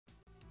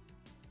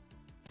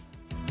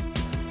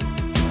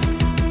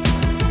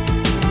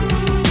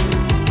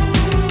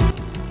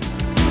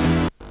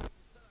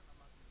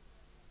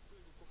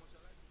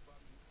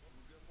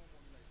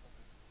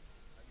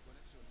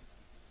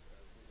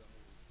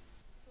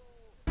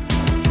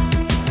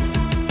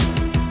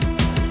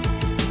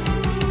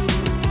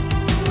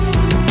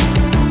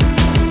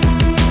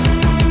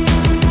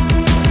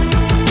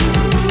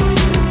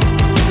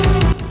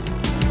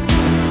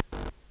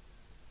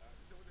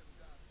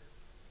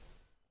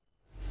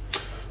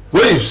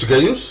use?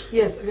 Can use?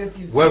 Yes, I get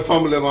use. Well,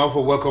 family, I'm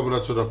for welcome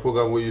to the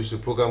program. We use the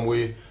program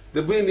where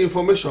they bring the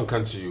information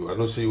come to you. I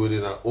don't see you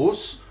within our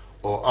host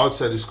or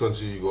outside this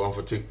country, you go on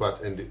for take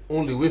part, and the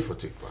only way for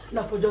take part.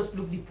 Now for just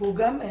look the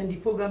program, and the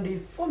program they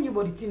inform you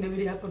about the thing that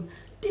really happen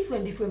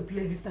different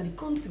places in the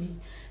country.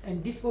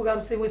 And this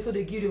program same way, so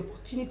they give you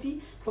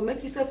opportunity for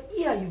make yourself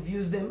here, you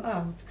views them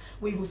out.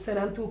 We will send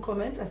them 2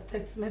 comments as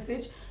text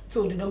message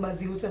to the number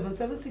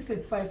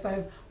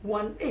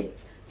 077685518.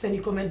 Send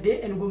your comment there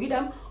and we'll read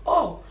them.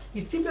 Or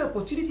you still get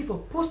opportunity for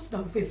post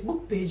on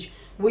Facebook page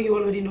where you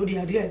already know the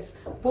address.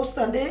 Post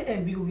on there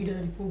and we will read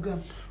the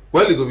program.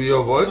 Well, it will be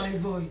your voice. My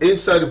voice.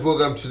 Inside the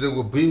program today,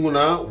 we'll bring you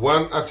now.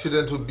 One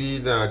accident will be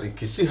na the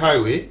Kisii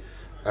Highway,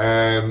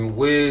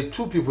 where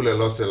 2 people have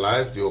lost their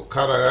life, the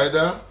Okada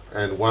rider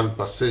and 1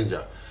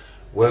 passenger.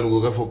 Well, we'll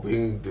therefore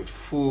bring the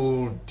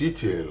full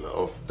detail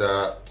of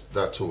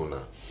that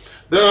owner.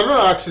 Then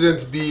another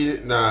accident be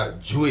na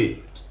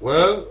Jue.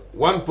 Well,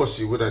 1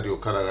 person with the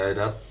Okada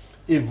rider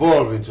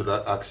involved into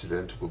that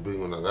accident. We'll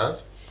bring on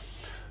that.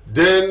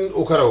 Then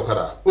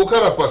Okada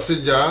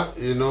passenger,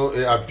 you know,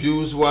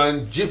 abused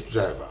 1 Jeep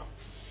driver.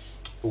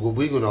 We will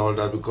bring on all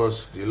that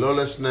because the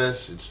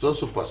lawlessness, it's not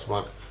super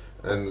smart.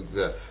 And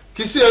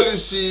Kisii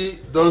LUC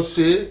don't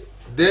say,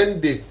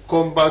 then they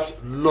combat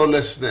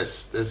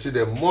lawlessness. They say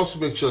they must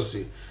make sure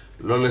say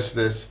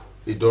lawlessness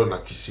is done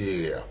at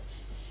Kisii area.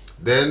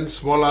 Then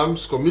Small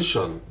Arms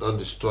Commission don't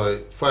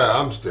destroy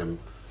firearms them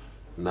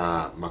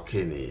na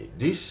Makeni.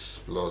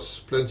 This plus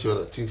plenty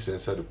other things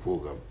inside the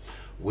program.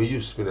 We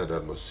use Mina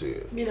that must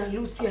say. Mina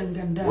Lucy and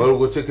Ganda. Well,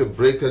 we'll take a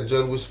break and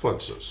join with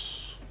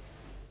sponsors.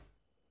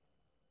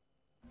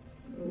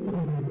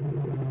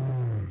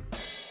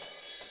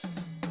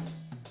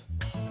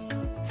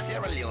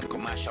 Sierra Leone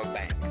Commercial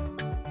Bank,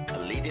 a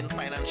leading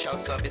financial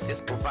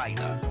services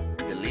provider,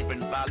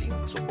 delivering value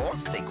to all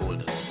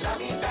stakeholders. Now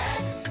we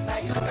back, now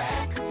you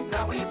back,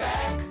 now we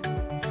back.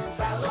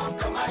 Salon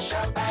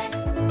Commercial Bank.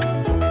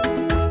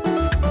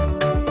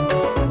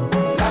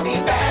 Now we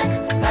back,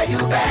 now you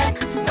back,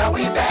 now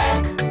we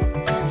back.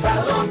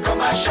 Salon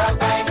Commercial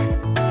Bank.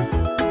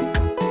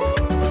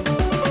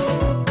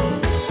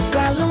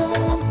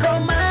 Salon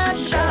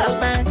Commercial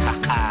Bank.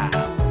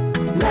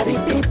 Now the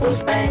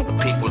People's Bank. The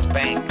People's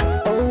Bank.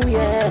 Oh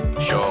yeah.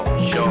 Sure.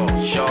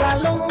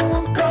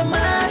 Salon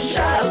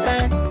Commercial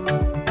Bank.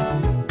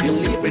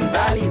 Delivering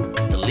value.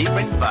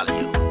 Delivering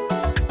value.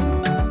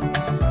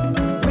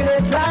 We dey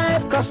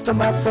drive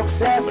customer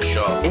success. For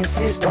sure.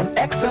 Insist on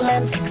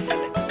excellence.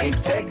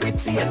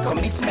 Integrity and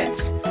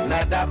commitment.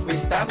 Now that we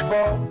stand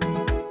for.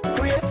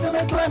 Creating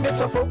a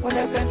climate of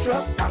openness and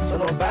trust.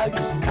 Personal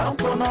values.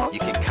 Count on us. You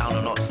can count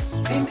on us.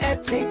 Team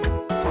ethic.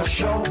 For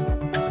sure.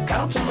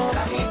 Count on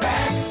us. Now we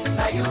back.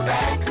 Now you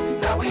back.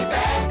 Now we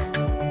back.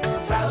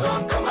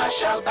 Salon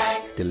Commercial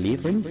Bank.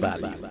 Delivering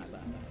value.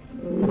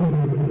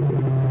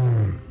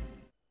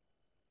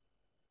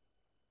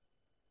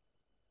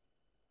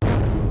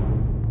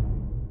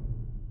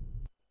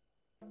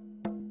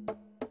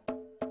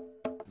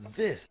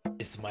 This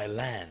is my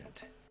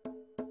land,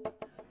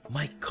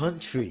 my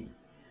country,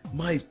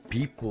 my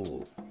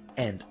people,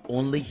 and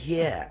only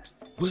here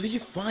will you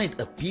find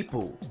a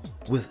people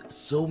with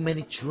so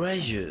many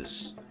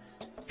treasures.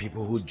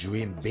 People who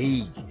dream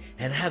big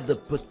and have the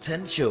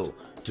potential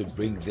to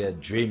bring their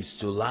dreams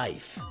to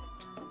life.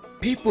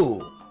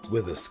 People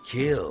with a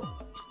skill.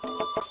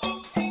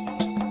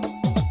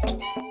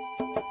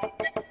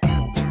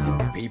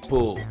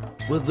 People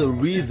with the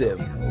rhythm.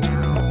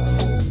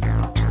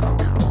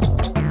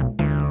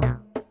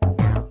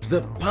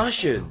 The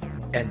passion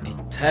and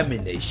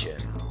determination.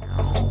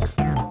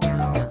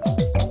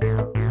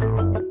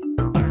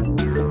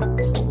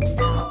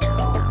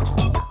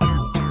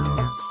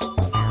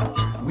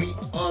 We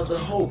are the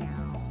hope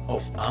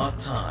of our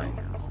time.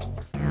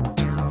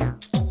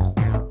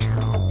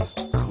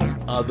 We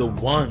are the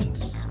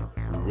ones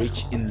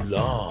rich in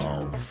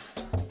love.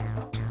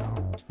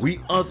 We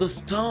are the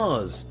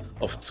stars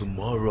of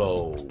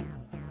tomorrow.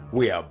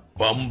 We are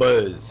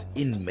bombers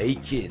in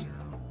making.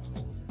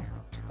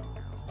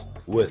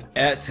 With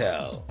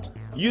Airtel,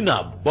 you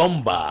not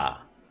bomber.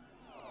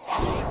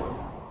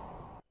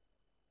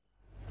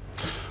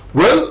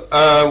 Well,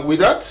 with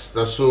that's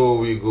so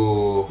we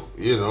go,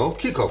 you know,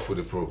 kick off with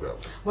the program.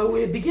 Well,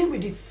 we begin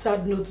with this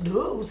sad note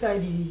though,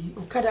 outside the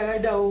Okada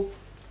rider,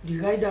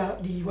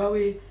 the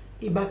Huawei,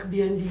 back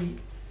behind the,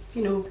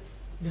 you know,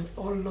 they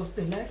all lost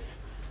their life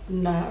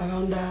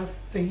around the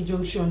Ferry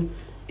Junction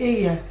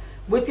area.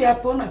 What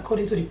happened,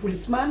 according to the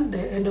policeman,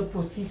 they end up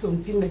with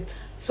something like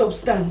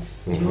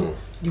substance, you know,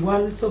 the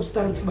one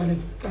substance by like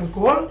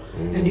alcohol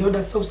and the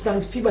other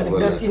substance fiber like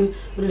that thing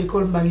what they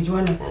call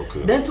marijuana.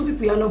 Okay. Then 2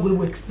 people are not going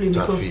to explain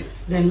That because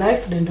then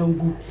life then don't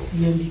go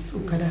behind this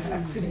Okada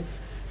accident.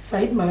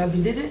 Said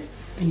Marabin did it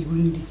and he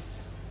bring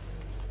this.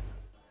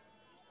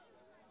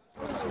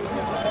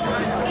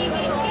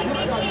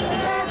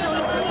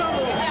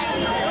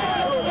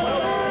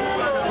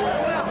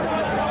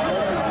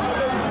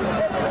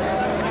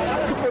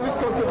 Police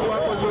constable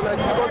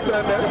 1.09 got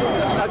MS.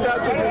 I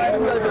tried to do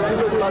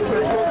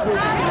road.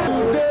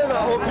 Today in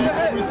our office,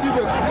 we received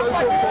a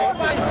telephone call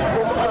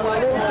from an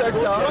unknown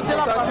texter,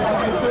 concerned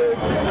citizen say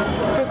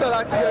fatal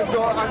accident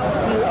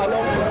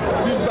along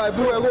this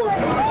Bible road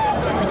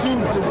between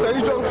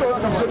Ferry Junction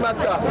to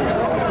Premata.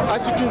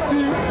 As you can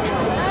see,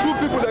 two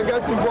people that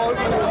get involved.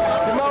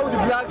 The man with the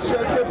black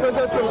shirt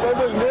represents the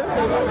name,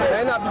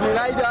 and the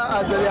rider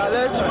as they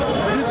allege.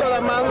 This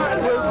other man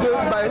will go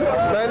by the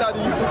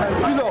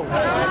belong.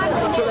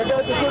 So they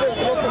get to say they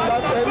come from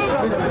that end.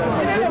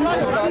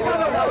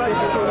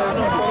 So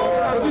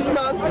this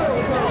man,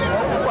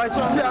 as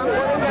you see,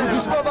 we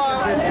discover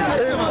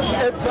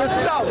a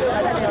stout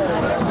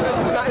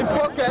in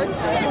pocket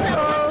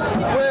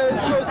where it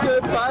shows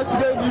perhaps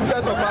the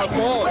influence of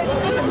alcohol.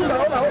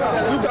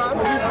 Look at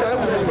this time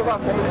we discover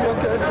from the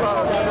pocket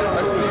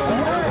as you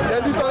see.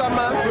 Then this other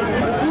man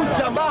who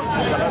jamba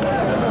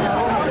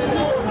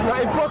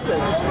in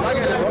pocket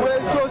where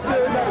it shows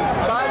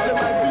perhaps they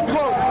might be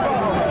drunk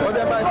or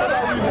they might have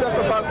the influence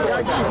of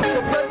alcohol. So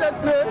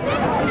presently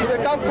they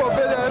can't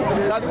convey them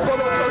that the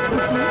Connaught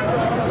Hospital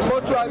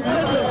mortuary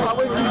are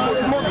waiting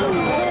post-mortem.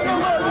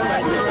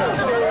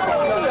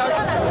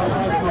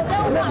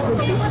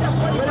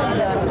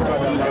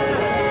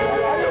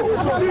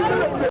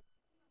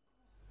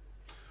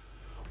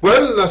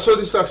 Well, so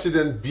this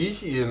accident be,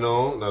 you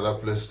know,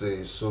 that place there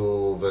is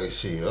so very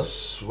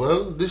serious.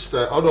 Well, this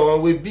time, other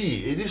one will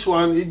be, this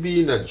one, it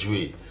be in a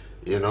Jui,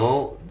 you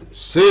know,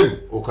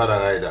 same Okada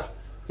rider,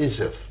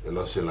 himself, he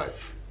lost his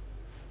life.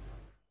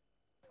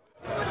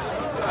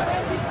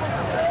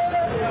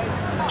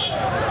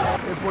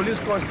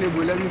 Police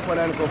constable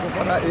 1149 for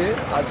Fofana A,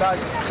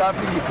 attached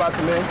traffic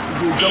department,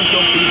 the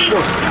Junction Police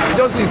Post.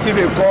 Just received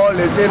a call,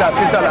 they say that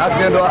fatal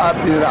accident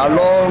happened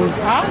along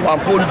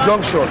Wampole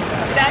Junction.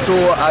 So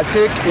I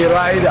take a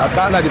ride, I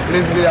come at the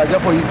place there, I go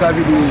for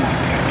interview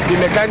the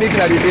mechanic in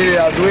the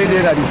areas where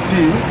they at the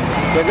scene.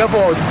 They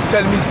therefore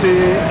tell me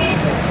say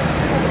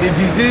the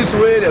disease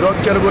where they don't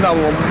care about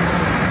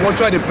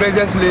mortuary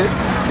presently,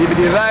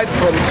 they ride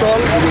from Tol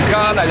to the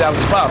Khan and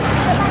Yams Farm.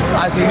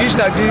 As he reached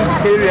this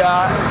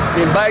area,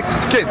 the bike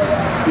skates.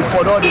 He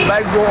follow the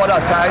bike go other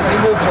side, he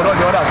go follow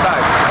the other side.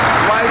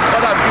 Whilst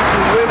other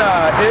people when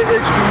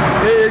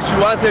AH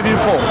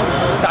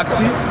 174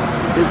 taxi,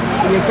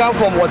 he come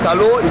from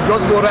Waterloo, he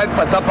just go right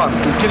Pantapa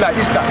to kill an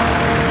Easter.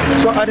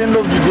 So at the end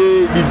of the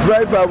day, the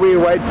driver away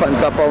white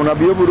Pantapa, will not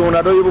be able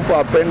for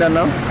a pen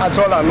now? At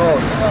all or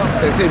not.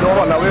 They say don't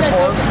run away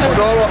for us.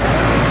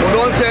 We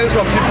don't send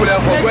some people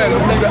there for going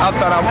look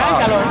after them.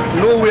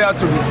 Nowhere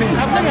to be seen.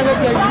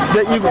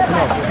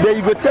 There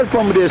you go tell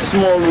from the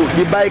small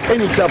the bike,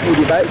 any type of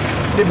the bike.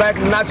 The bike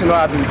national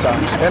habitat.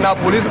 And our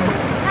police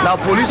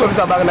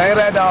officer back now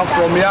ride down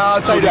from here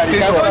to the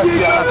station or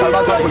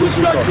police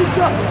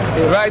station.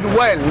 They ride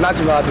well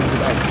national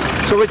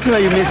habitat. So what's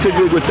you message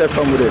you go tell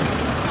from them?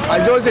 I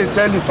just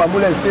tell the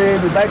family and say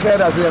the bike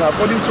riders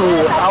according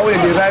to how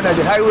they ride at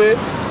the highway,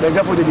 they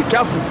therefore they be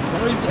careful.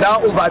 Now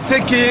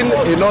overtaking,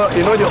 you know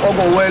they all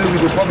go well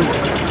with the public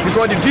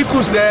because the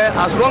vehicles there,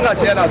 as long as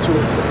they are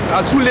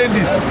two lane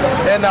list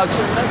and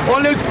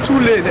only 2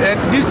 lane, and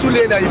these 2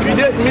 lane, if you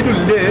get middle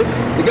lane,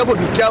 you have to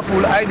be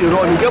careful. I the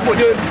run, you have to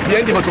the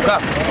end of the car.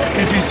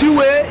 If you see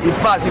where it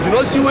pass, if you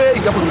don't see where,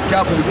 you have to be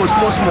careful. You go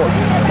small.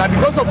 Now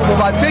because of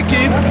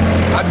overtaking,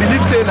 I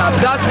believe saying that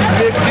will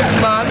make this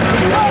man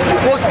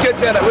go skate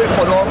here away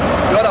for them.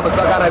 The other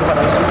person can't ride for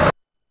them.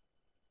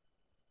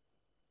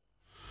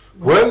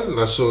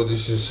 Well, so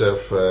this is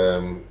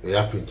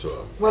happened to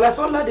her. Well, as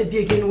one like the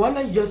again, one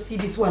like just see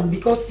this one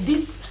because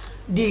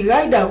the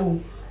rider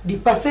who, the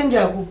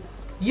passenger who,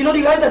 you know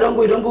the rider don't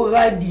go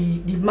ride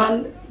the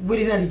man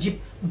waiting at the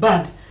jeep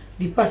bad.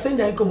 The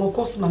passenger come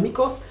across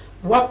because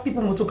what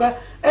people motoka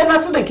and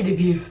that's how they can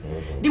behave.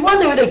 The one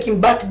they came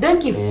back,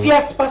 then can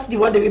fierce past the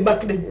one they way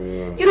back then.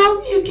 You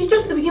know, you can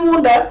just begin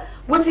wonder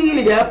what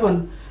really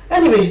happened.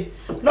 Anyway,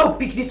 now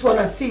pick this one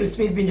as Seal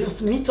Smith been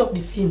just meet up the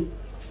scene.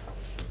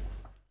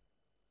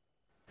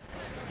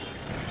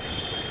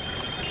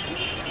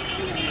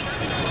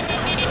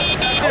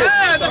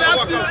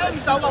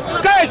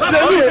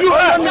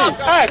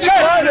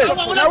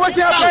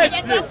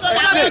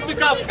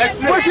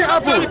 What's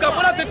happened?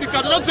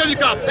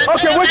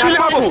 Okay, what's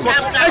happened?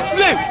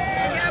 Explain.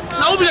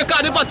 Now we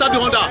car the pass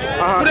behind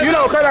her. You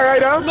know Okada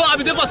rider? No, I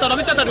be the pass. I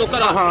be chat the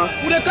Okada.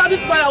 We the car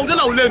this by our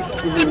lane.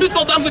 In bit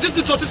of them this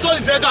to so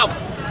in drag up.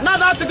 Now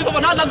that take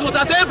over now that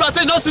I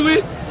say no see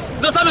we.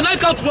 The same night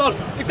count run.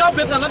 It can't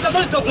be that that's to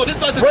this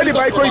person. Where the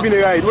bike go even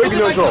ride? Where the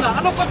no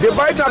the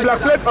bike na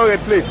black plate or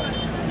red plate?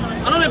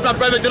 I don't have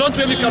private, they don't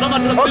train me.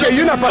 Okay,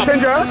 you a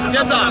passenger?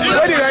 Yes, sir.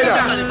 Where the rider?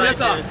 Yes,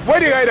 sir. Where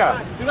the rider?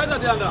 The rider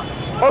there.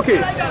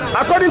 Okay,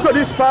 according to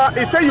this part,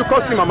 he said you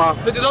cost him, Mama.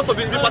 They did not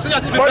forbid the passenger.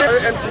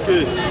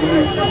 MTK,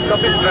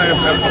 traffic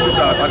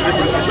officer at the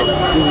police station.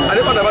 I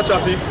didn't about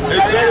traffic. A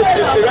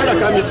rider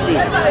came meet me.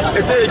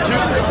 He said a jeep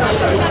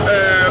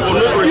on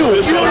no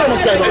registration.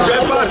 A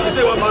driver, he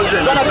said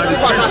 100.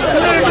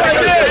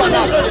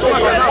 So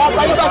I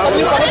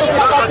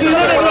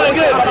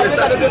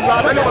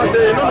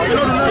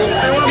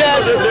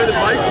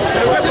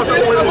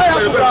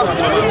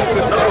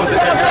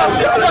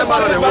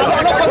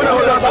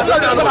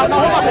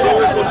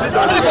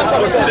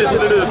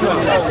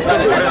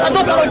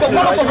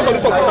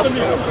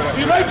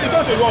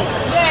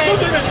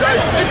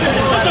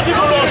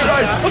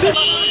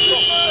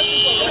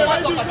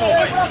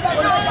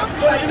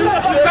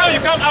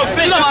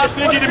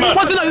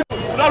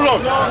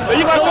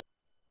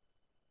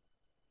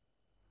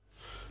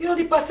You know,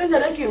 the passenger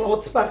that can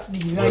hot pass the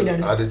rider.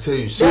 I tell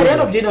you, at the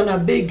end of the day, on a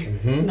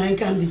big nine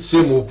candy.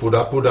 Same who put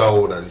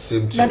on the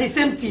same team. Now the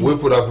same team. We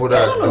put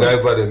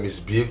driver they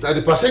misbehave. Now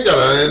the passenger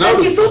now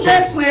he's so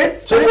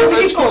desperate. So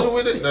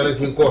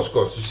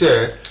cost.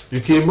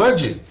 You can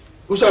imagine.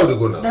 Who's how they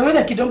go now? Now when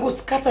the kid don't go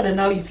scatter them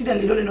now, you see that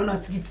little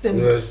not to get them,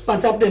 yes.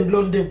 pant up them,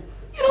 blood them.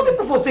 You know,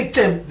 people for take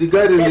them. The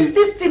guy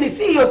this thing is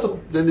serious.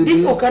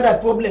 This Okada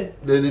problem.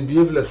 Then they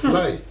behave like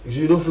fly.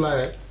 You don't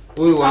fly.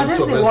 We want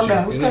to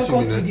wonder who's going to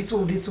control this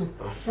or this.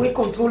 We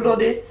control all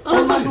day.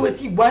 One man do what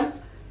he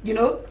wants. You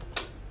know.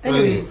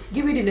 Anyway,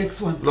 give me the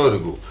next one.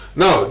 Lord go.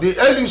 Now, the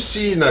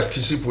LUC in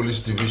Akisi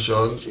Police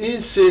Division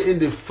is saying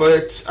the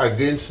fight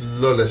against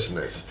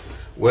lawlessness.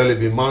 Well, it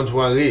be mount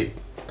one raid,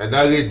 and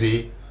that raid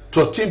day,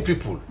 13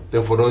 people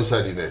then for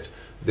inside the net.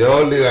 They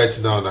all lay right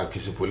now in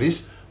Akisi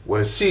Police.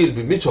 Well, see, will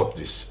be meet up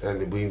this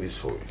and they bring this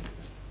for you.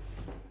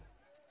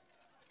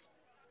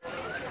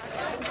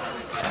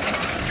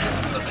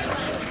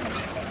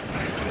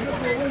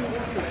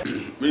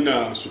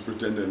 Mina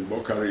Superintendent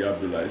Bokari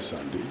Abdullah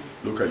Sandi,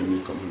 Local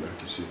Unit Commander,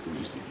 Akisi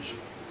Police Division.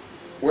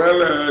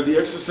 Well, the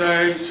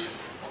exercise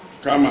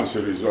came as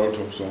a result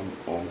of some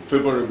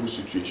unfavorable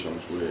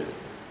situations where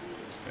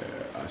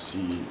I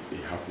see it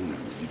happen in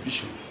the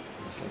division.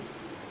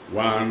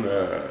 One,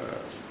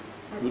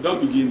 we don't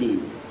begin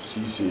to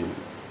see, say,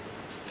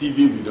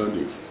 thieving, we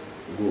don't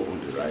go on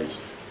the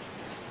rise.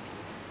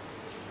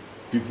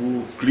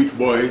 People, click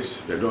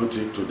boys, they don't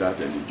take to that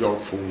and they jog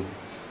phone.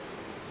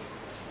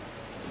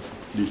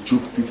 They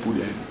choke people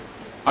there.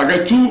 I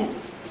get 2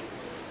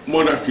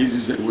 murder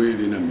cases away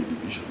in the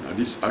division, and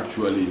this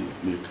actually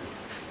make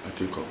I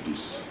take up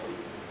this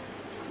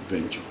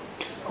venture.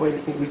 Well,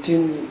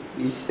 within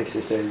this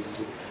exercise,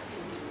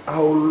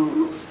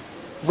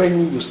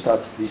 when you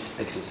start this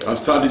exercise? I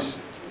started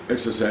this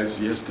exercise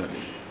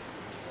yesterday.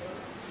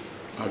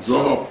 I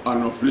draw up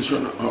an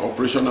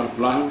operational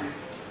plan.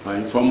 I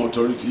inform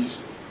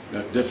authorities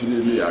that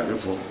definitely I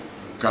therefore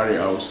carry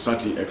out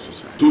certain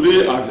exercise.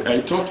 Today I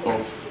thought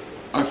of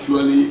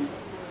actually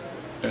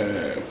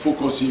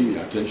focusing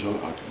my attention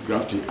at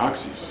grafting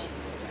axis.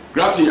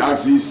 Grafting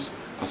axis,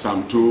 as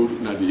I'm told,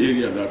 in the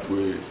area that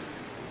where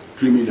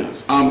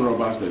criminals, armed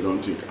robbers, they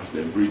don't take as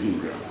their breeding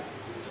ground.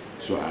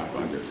 So I have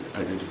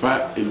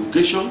identified a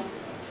location.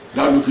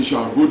 That location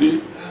I go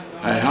there.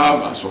 I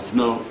have, as of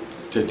now,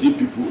 13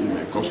 people in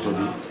my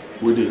custody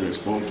where they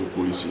respond to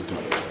police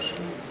intervention.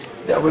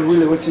 That will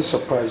really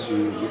surprise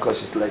you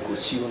because it's like we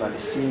see you at the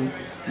scene,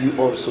 you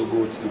also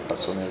go to the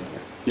personnel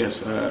there.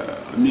 Yes,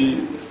 I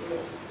mean,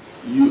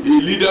 a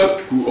leader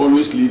could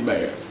always lead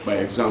by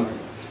example.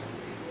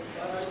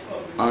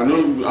 I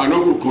not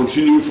go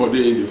continue for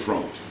the in the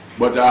front,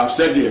 but I have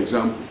set the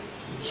example,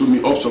 so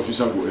my ops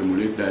officer will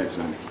emulate that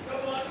example.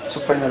 So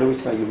finally,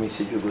 what's your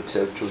message you go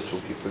tell to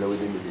people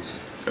within the DC?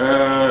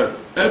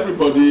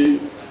 Everybody,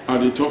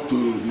 and they talk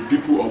to the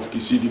people of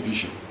Kisi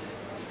Division.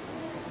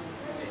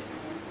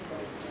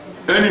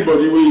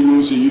 Anybody where you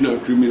know say you're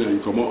not criminal, you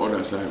come on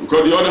other side.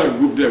 Because the other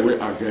group there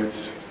where I get,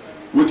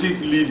 what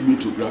it lead me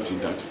to grafting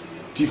that.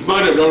 Thief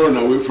man, they don't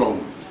run away from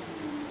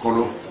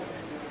Kono.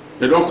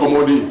 They don't come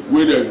on the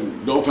where they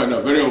don't find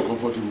that very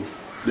uncomfortable.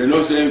 They're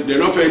not saying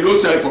no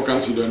side for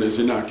council, they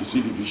say now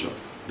Kisi Division.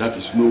 That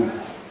is no.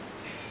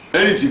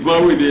 Any thief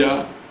man where they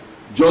are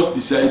just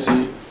decide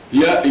say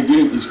here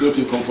again is not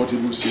a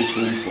comfortable safe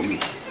home for me.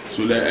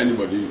 So let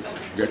anybody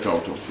get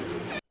out of here.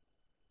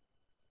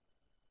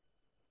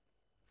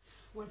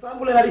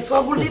 The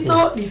trouble is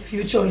the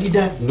future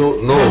leaders.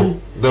 No.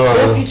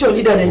 The future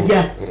leader then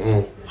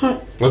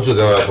Not to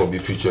go for be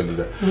future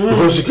leader.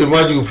 Because you can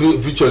imagine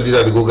future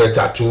leader they go get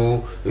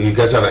tattoo, you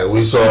get a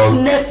whistle.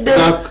 Nef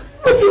them.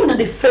 What even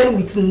they fail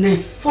with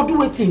Nef for do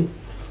waiting.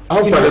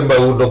 How far them by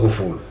would not go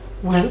full?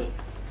 Well,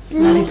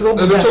 now the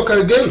trouble. And they talk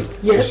again.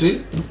 Yes. You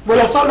see?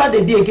 Well, I saw that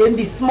they be again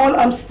the small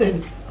arms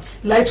them,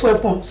 light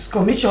weapons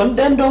commission.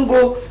 Then don't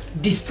go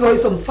destroy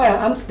some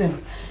firearms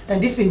them.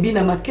 And this will be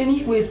na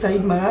Makeni where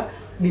Said Mara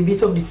be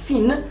bit of the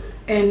scene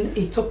and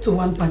he talked to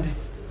one panel.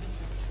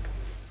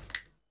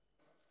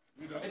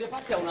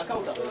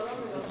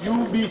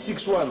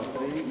 UB61.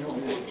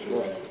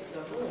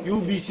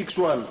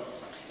 UB61.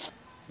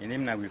 My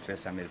name is Wilfred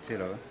Samuel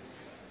Taylor.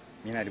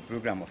 I'm the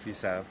program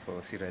officer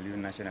for Sierra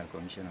Leone National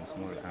Commission on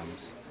Small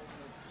Arms.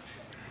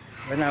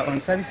 Well, now,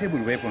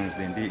 unserviceable weapons,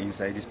 then they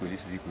inside this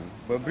police vehicle.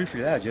 But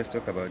briefly, I'll just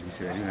talk about the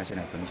Sierra Leone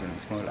National Commission on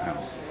Small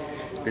Arms.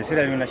 The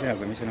Sierra Leone National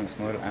Commission on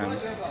Small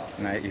Arms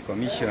is a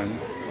commission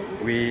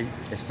we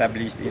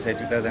established inside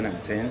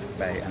 2010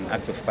 by an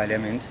act of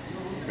parliament,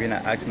 in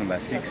Act number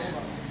 6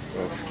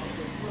 of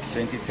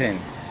 2010.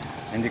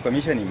 And the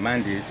commission in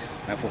mandate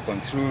for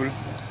control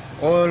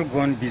all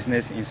gun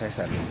business inside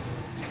Salone.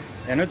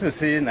 And not to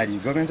say that the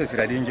government of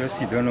Sierra Leone just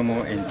sit down no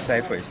more and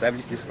decide for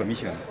establish this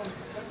commission.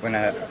 When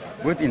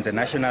both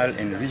international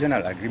and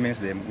regional agreements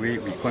them we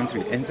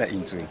country enter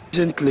into.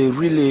 Recently,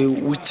 really,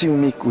 what you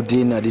make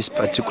within this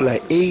particular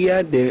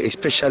area,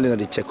 especially in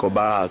the Cheko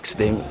barracks,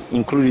 they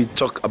included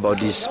talk about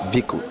this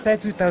vehicle.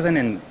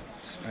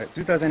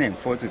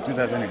 2004 to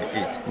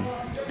 2008,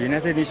 the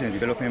United Nations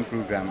Development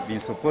Program been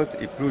support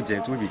a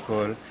project we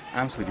call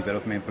Arms for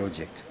Development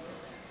Project.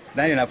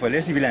 Then for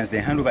less civilians,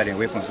 they hand over their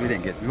weapons we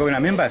didn't get. Because when I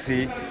remember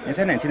say,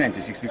 inside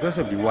 1996, because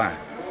of the war,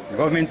 the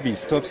government been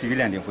stopped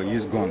civilians for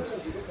use guns.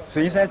 So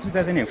inside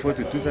 2004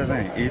 to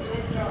 2008,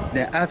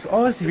 they asked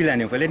all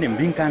civilians for let them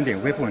bring down their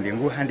weapons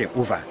and go hand them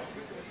over.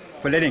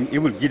 For letting it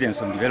will give them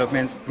some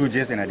development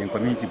projects in the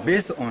community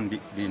based on the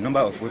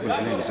number of weapons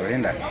and they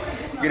surrender.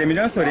 If they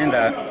don't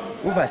surrender,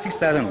 over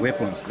 6,000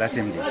 weapons that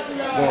same day.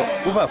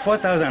 But over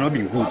 4,000 have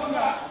been good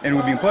and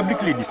will be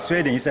publicly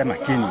destroyed inside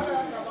McKinney.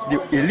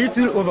 A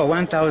little over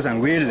 1,000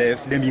 were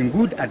left, they been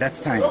good at that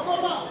time.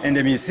 And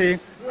they may say,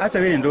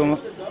 after we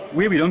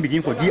don't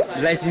begin for give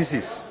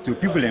licenses to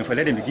people and for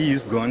let them begin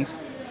use guns,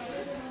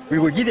 we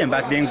will give them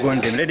back then gun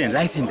them, let them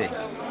license them.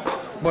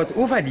 But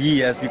over the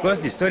years, because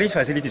the storage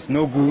facility is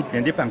no good,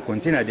 then they can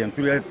contain them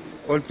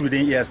all through the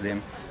years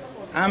them.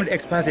 Armed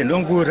experts they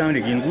don't go around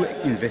again, go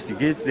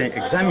investigate, then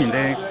examine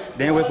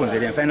then weapons,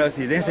 then find out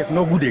say then say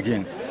no good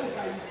again.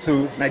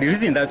 So now the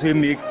reason that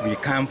we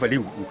come for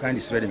them, we can't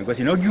destroy them because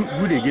it's not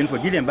good again for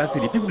give them back to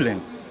the people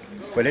then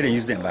for let them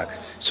use them back.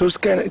 So it's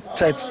kind of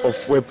type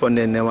of weapon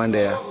then one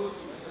there.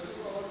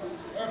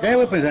 Their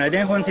weapons are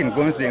then hunting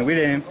guns, then with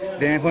them,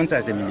 then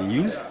hunters them they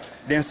use,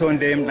 then some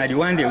them now the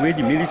one they way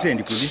the military and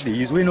the police they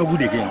use, we no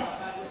good again.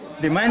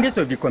 The mandate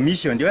of the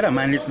commission, the other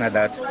mandates now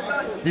that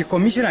the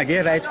commissioner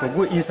get right for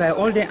go inside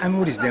all the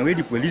armories then where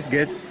the police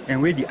get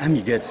and where the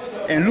army get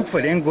and look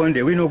for them gun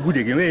they we no good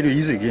again, where they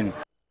use again.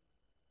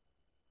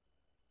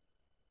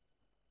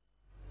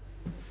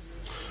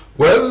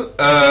 Well,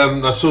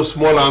 so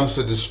small arms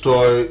to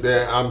destroy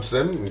their arms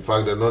them. In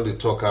fact, they're not the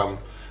talk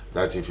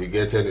that if you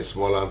get any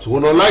small arms, who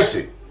not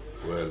license,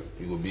 well,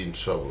 you will be in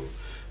trouble.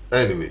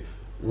 Anyway,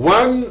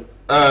 one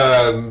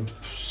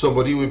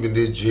somebody we've been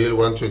in jail,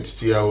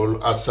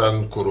 122-year-old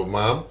Hassan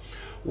Kuruma.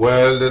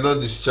 Well, they're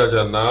not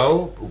discharged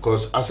now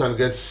because Hassan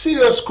gets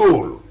serious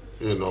cold,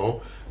 you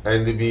know,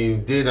 and they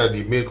been there at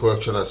the main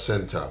correctional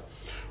center.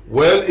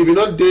 Well, if you're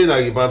not there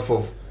at the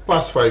for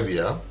past 5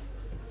 years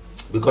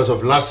because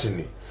of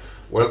larceny.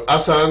 Well,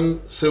 Hassan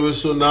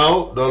Sewisu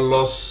now don't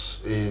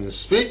lost in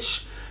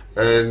speech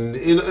and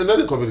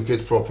not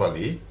communicate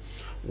properly.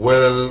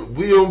 Well,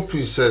 William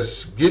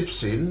Princess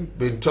Gibson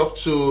been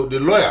talked to the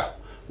lawyer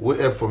who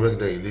helped for making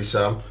the release.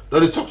 Now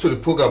they talk to the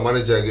program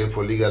manager again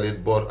for Legal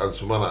Aid Board and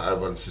Sumana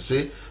Ivan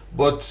Sise,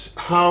 but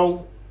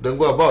how they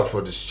go about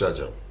for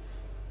discharge?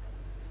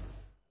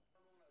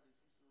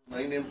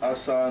 My name is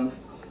Hassan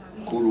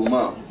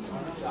Kuruma.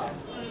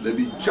 They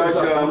be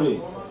charged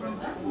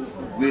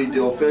with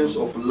the offense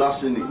of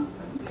larceny.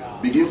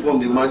 Begin from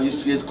the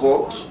magistrate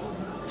court,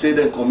 till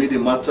then commit the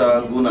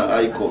matter, go to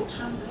High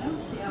Court.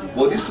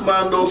 But this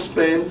man don't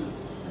spend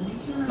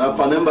na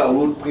Panemba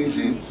Road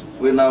prison,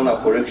 where now na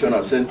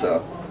correctional center,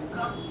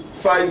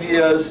 5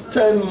 years,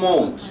 10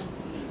 months,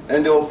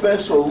 and the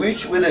offense for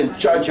which we then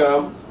charge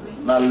him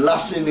na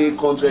larceny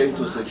contrary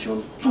to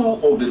section 2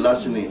 of the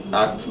Larceny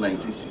Act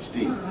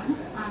 1916.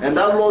 And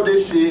that law they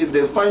say if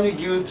they find you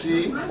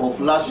guilty of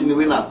larceny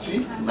when a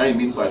thief, now I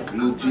mean by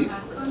creative,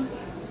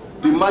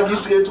 the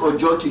magistrate or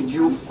judge can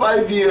give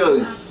 5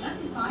 years,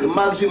 the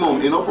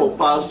maximum, enough for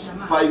past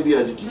 5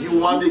 years. He can give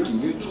 1 day, can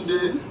give 2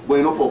 days, but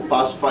enough for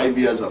past 5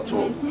 years at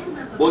all.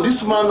 But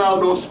this man now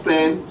don't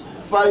spend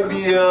 5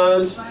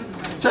 years,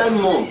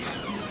 10 months,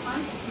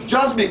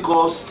 just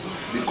because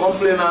the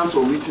complainant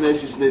or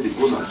witnesses need to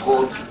go to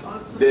court,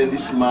 then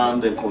this man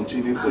then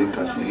continue for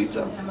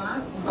incarcerator.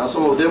 And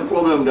some of them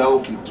problems that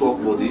we can talk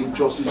about the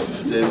injustice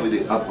system where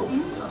they happen.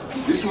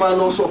 This man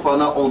also suffer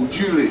now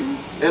unduly,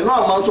 and no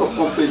amount of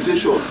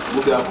compensation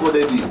will be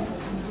accorded him.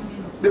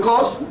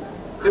 Because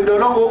if they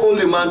don't go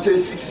only man take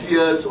 6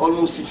 years,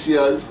 almost 6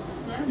 years,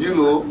 you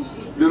know,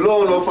 the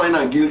law will not find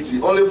him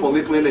guilty only for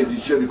making a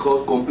decision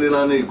because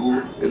complainant they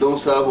go, they don't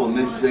serve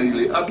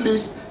unnecessarily. At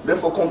least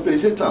therefore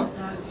compensate them.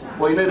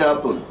 But it never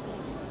happen.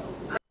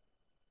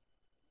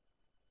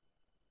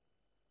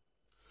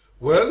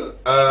 Well,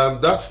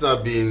 that's now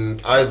been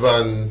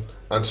Ivan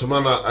and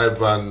Sumana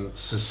Ivan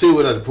Sise,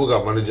 the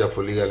program manager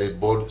for Legal Aid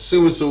Board,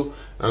 Sewisu,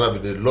 and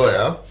I've been the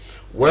lawyer.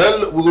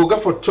 Well, we will go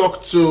for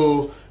talk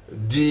to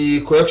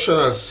the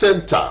correctional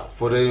center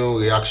for the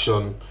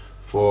reaction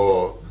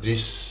for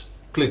this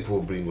clip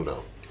will bring you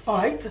down. All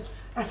right.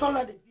 As all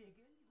that again,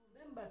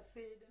 remember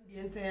say the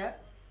entire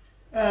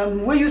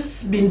where you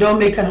been done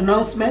make an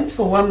announcement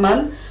for one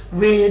man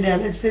where they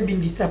let's say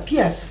been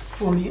disappeared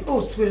from the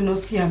house will not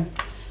see him.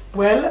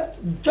 Well,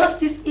 just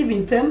this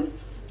evening time,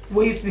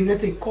 where you been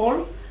get a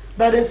call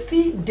that they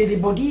see the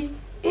body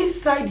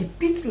inside the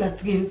pit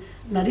latrine.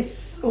 Now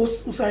this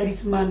house inside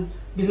this man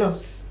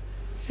belongs.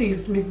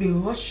 Sales make me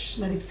rush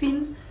now the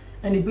scene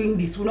and they bring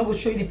this. We're not going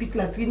to show you the pit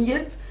latrine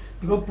yet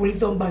because police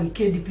don't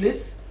barricade the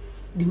place.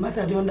 The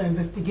matter they under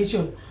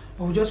investigation.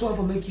 But we just want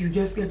to make you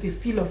just get a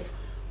feel of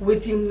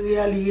waiting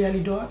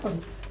really don't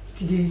happen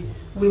today.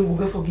 We will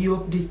go for you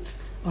update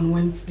on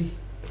Wednesday.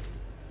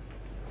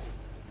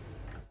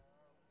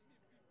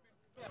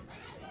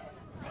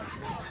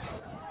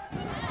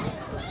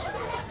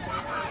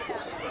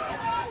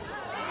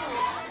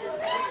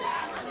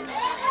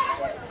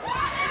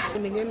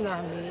 My name is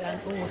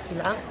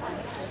Omosila.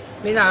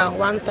 I'm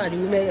one of the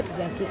women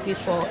representative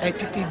for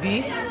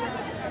IPPB,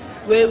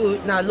 where we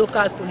now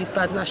local police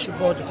partnership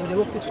board. We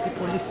work with the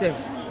police.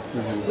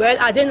 Well,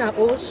 I didn't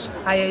house.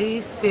 I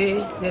say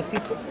there's a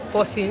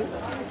person in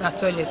the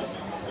toilet,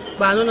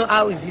 but I don't know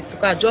how is it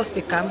because just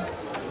they come.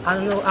 I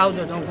don't know how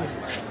they don't go.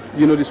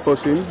 You know this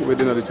person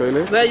within the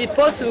toilet? Well, the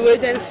person we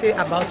didn't say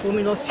about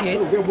women not see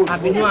it.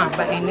 I've been known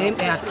by a name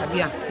and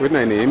Sabia. What's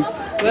my name?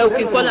 Well,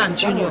 we can call him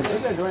Junior.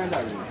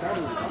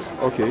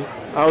 Okay.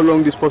 How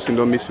long this person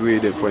don't miss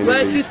with them for any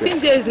Well, 15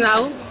 days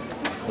now.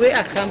 Where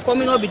I come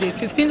coming up with the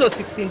 15 or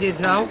 16 days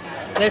now.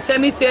 They tell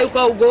me say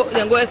go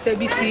then go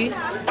SABC,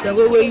 then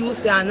go where you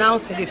say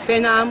announce the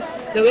FENAM,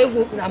 they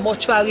go to the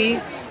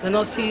mortuary, they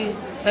not see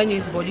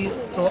anybody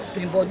to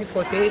the body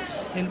for say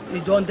they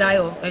don't die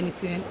or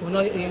anything, or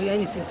not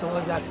anything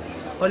towards that.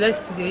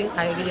 Unless today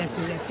I really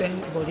see the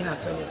body in the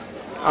toilet.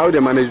 How they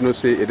manage not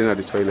say it in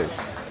the toilet?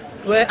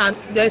 Well, and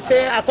they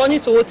say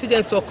according to what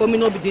they talk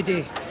coming up with the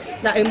day.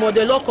 That a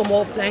model come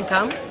up like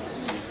cam,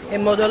 a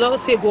model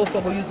say go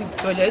for using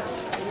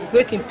toilets,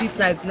 waking people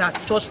like na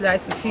church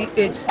lights, you see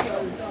aid.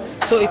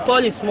 So he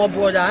call his small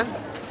brother,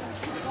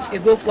 he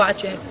go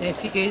watch and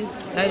see aid,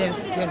 and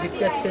then the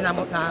pet saying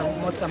about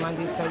what man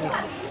they say.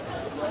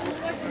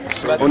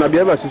 On a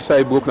bien ever see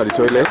side broke na the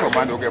toilet?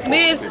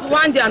 Me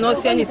one day I not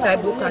see any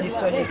side broke na the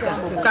toilet.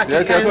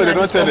 Yes, I know they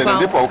don't tell them.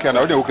 They put okay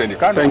now. They okay.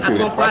 Thank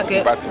you.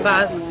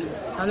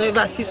 I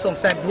never see some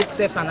side broke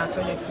safe and a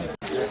toilet.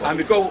 And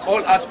because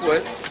all act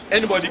well,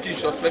 anybody can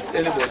suspect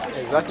anybody.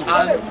 Exactly.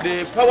 And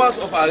the powers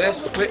of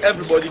arrest where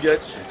everybody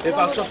gets, if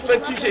I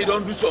suspect you say you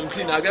don't do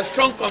something, I get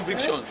strong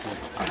conviction.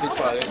 I fit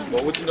for arrest.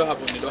 But what don't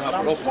happen, you don't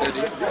happen. Rough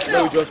ready.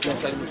 Now we just go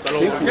inside with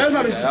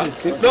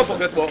Kalon. Don't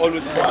forget about all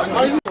things.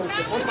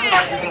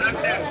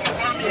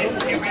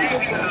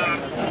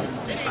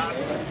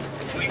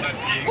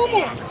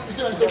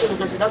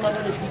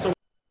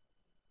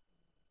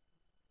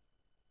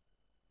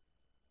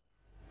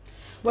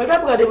 Well,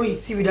 that brother we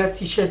see with that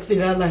T-shirt, they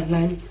got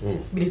line,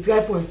 but they try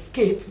for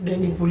escape,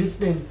 then the police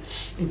them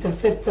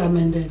intercept them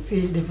and then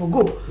say they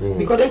forgo.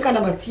 Because they kind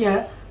of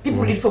material,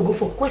 people need for go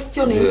for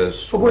questioning,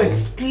 for go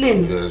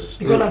explain,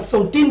 because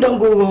something don't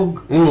go wrong.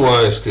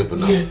 Why escape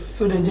now? Yes,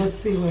 so they just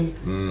say, well,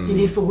 you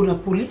need for go to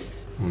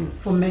police,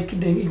 for make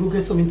them, you go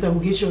get some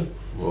interrogation.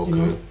 Okay. You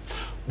know?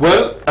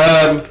 Well,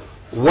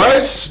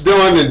 whilst they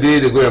want the day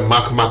they go and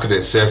mark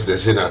themselves, they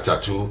say that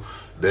tattoo,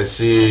 they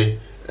say,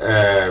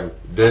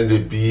 then they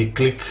be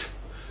click.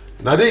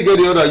 Now they get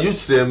the other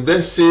youth them, they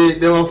say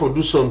they want to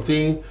do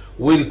something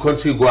where the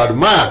country go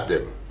admire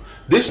them.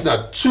 This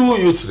not two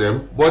youth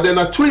them, but they're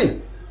not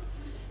twin.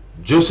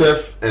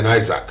 Joseph and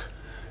Isaac.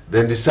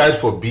 Then decide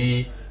for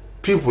be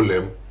people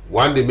them.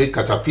 One they make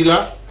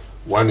caterpillar,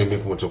 one they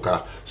make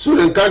motorcar. So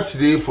they can't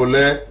today for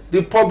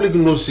the public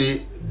no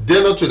say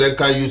they're not to them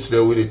can use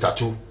them with a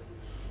tattoo.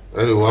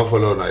 Anyway, one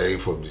follow on I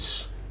from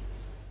this.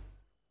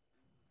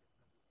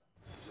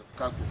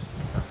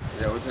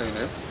 Yeah, what's your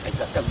name?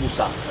 Isaac Kabu,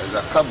 sir.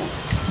 Isaac Kabu.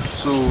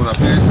 So, una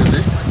parents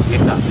today?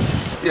 Yes, sir.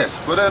 Yes,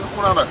 but then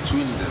una not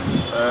twin them.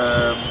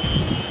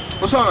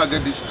 Also, I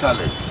get this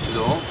talent, you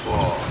know,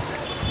 for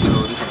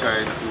this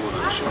kind of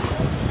show.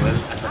 Well,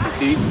 as I can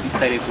see, this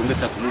talent will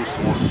get up more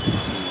small.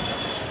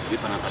 We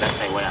can have that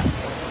side wire.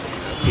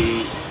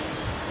 See,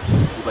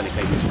 we can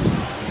make this.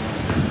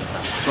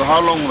 So, how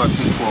long will it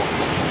take for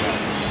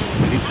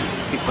this?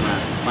 Take on a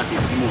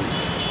massive 2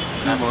 months.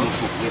 That's small,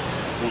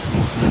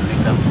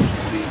 make up.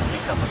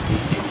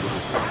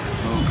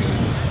 Okay.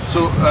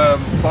 So,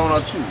 Paula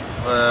too,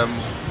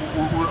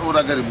 would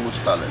I get the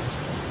most talent?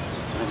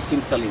 The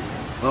same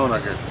talent. No, I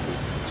get.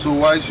 So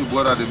why should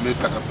brother they make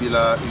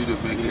caterpillar, you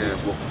they make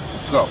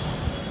 12?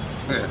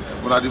 Yeah.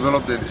 When I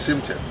develop the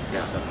same thing.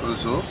 Yes, sir.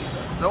 Also. Yes,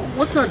 sir. Now,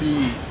 what are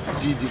the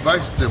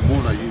device them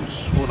wanna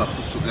use, wanna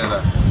put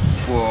together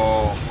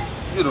for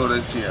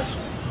renting us?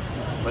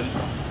 Well,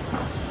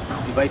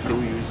 device that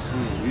we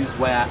use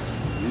wire,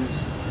 we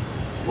use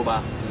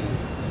rubber,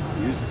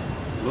 we use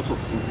lots of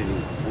things in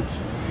it.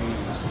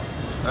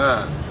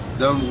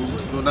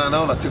 Then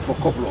now I take for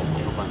couple of.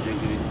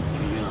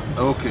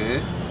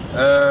 Okay.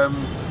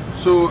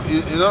 So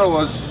in other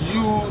words,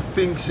 you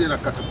think say a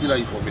caterpillar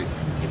if you make?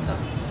 Yes, sir.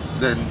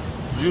 Then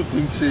you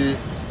think say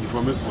if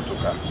you make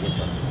motorcar? Yes,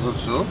 sir.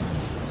 Also,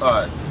 all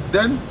right.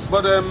 Then,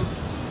 but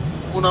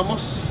una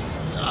must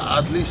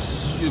at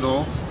least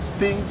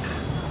think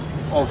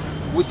of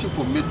waiting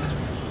for make.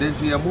 Then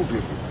say a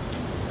movie.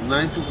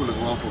 9 people are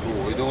going for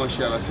no. You don't want to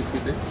share a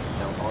secret there?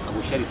 I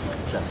will share the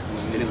secret, sir.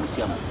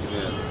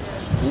 Yes.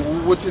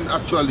 What in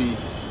actually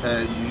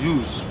you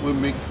use will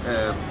make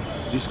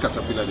this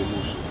caterpillar the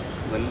move?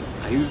 Well,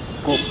 I use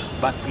coke,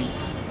 battery,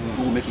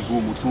 to make it go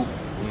mutu.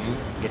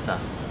 Yes, sir.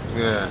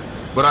 Yeah.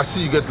 But I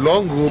see you get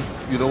long rope,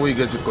 when you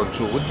get the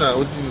control. What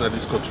is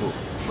this control?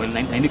 Well,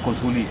 I need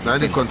control the system. I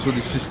need control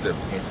the system.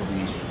 Yes,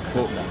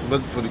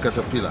 for the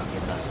caterpillar.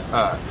 Yes,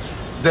 sir.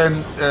 Then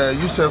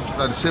yourself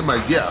the same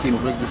idea. Same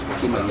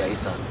idea,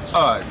 yes, sir.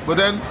 All right. But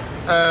then,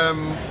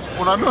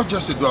 when I not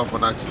just do it for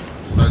nothing,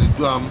 when I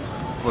do them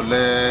for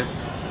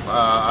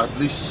at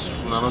least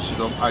when I not sit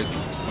down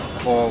idle,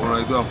 or when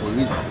I do it for a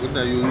reason. What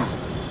are your reason?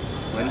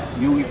 Well,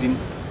 new reason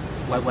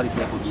what it's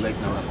like to do right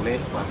now for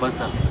advance.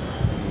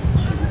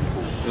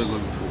 They're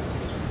going before.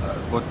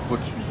 But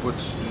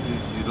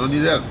you don't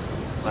need help.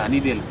 I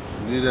need help.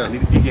 You need help. I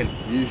need big help.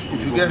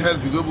 If you get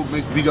help, you go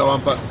make bigger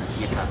one past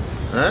this. Yes, sir.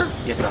 Eh?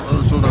 Yes, sir.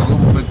 So now go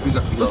make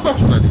bigger. What's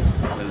part of that?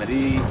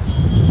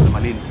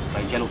 Well,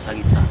 by Jalo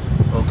Sagi, sir.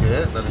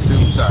 Okay, that's the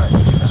same side.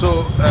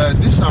 So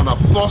this is a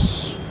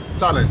first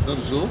talent, not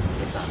so?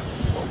 Yes, sir.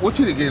 What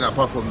you again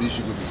apart from this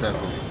you could decide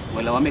for me?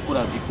 Well, I want to make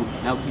a vehicle.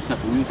 Now this is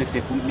for you say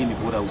for me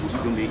go to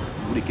sit on the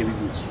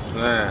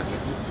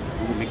yes.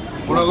 We will make this.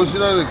 When I go sit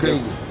down the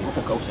yes. It's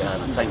for culture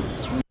at the time.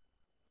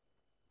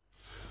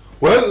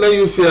 Well, let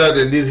you say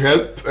they need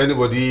help.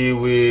 Anybody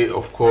we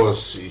of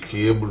course you can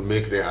able to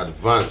make the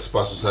advanced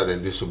pass side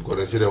and this because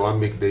they say they want to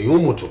make the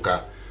young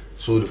motorcar.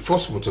 So the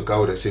first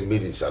motorcar would say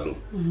made in Salou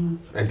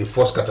and the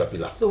first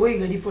caterpillar. So when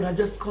you're ready for that,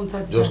 just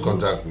contact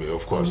me,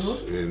 of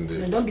course.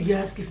 And don't be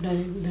asked if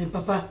the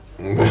papa.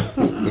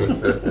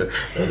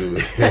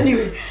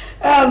 Anyway,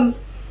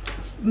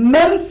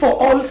 Men for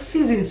All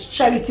Seasons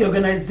charity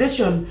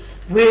organization,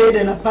 where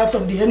then a part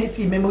of the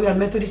NEC Memorial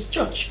Methodist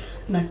Church,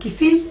 na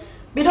Kisi,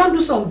 they don't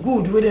do some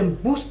good where them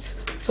boost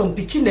some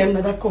picking them in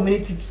other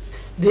communities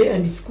there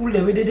and the school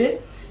they where they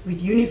with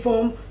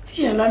uniform,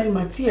 teaching and learning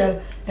material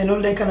and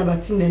all that kind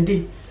of thing and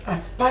they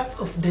as part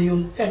of their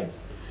own help.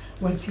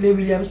 Well, Tile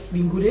Williams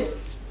been good there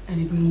and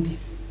he bring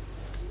this.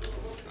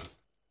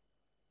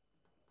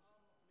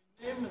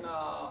 My name is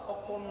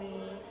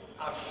Okomi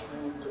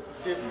Ashwood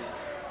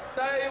Davis.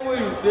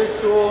 When you did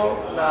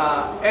so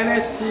na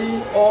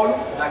NSC all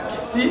na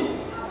Kisi,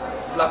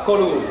 La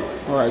Road.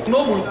 All right.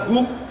 Noble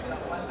group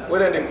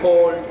where they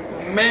called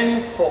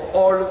Men for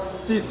All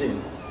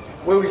Season.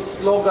 Where we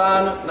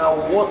slogan now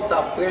what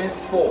are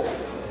friends for.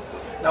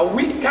 Now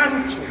we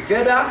come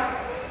together,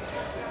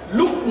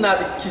 look at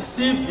the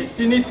Kisi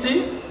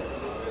vicinity,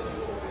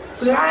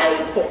 try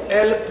for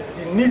help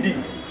the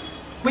needy.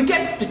 We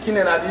get speaking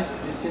in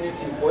this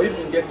vicinity for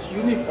even get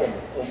uniform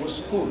for go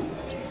school.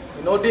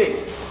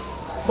 They.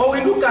 But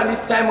we look at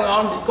this time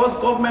around because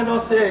government don't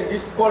say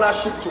this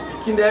scholarship to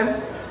picking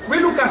them. We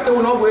look and say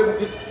we're not going with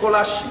this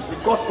scholarship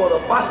because for the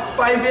past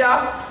 5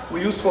 years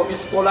we use for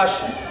this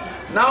scholarship.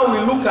 Now we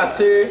look and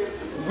say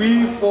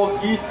we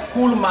forgive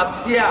school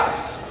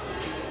materials.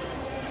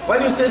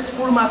 When you say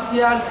school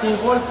materials, it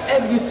involve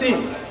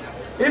everything.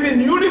 Even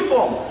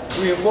uniform,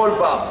 we involve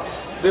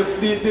the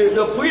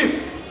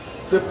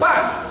brief, the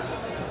pants,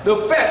 the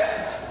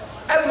vest,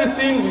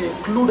 everything we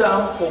include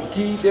them for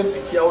give them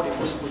pick out they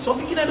go school. So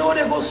we can know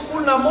they go school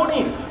in the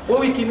morning. When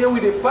we can hear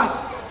with they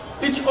pass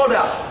each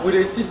other, we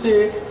they see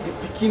say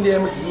the picking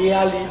them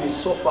yearly they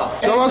suffer.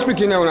 So what's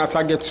picking them on a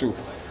target too?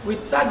 We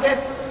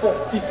target for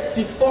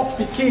 54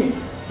 picking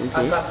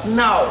as at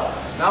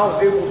now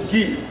we will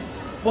give.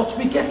 But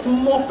we get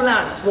more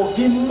plans for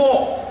give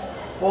more.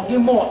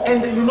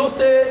 And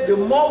say the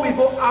more we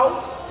go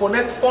out for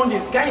net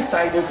funding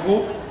inside the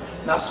group,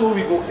 now so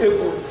we go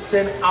able to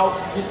send out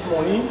this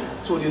money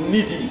to the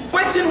needy.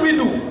 What thing we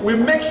do? We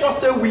make sure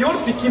say we all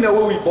picking the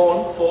way we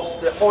born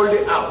first, the all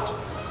day out.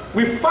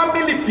 We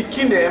family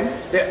picking them,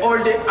 they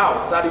all day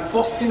out. That's the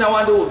first thing I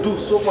want to do.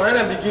 So when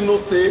them begin to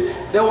say,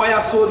 they why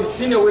so the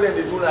thing the way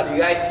they do not the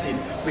right thing.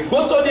 We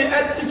go to the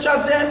head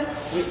teachers them,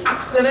 we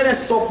ask them and they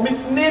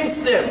submit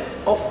names them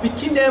of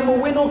picking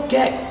them we don't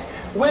get.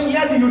 When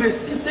you they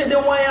see say they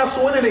why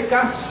so when they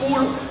can't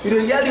school,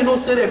 you know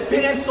say the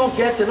parents don't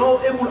get and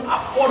not able to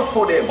afford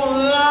for them.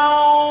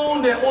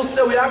 Around the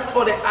hostel we ask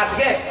for the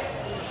address.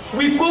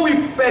 We go, we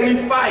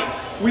verify.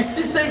 We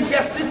see say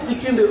yes, this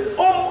became the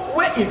home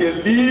where they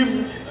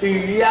live, they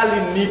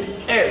really need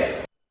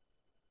help.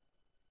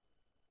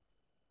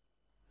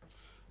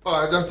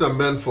 All right, that's a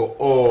Men for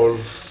All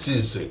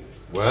Season.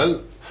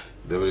 Well,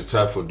 they will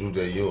try for do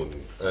their own.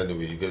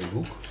 Anyway, you get the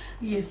hook?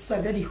 Yes,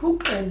 I got the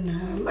hook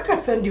and like I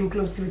send you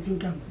close to it in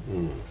camp.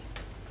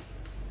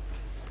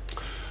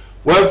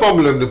 Well,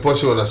 family, the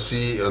person you want to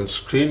see on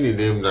screen, the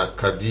name is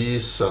Kadi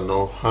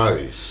Sano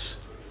Harris,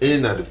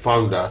 the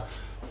founder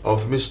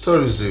of Miss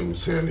Tourism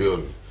Sierra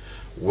Leone.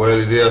 Well,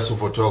 it is also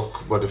for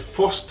talk about the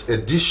first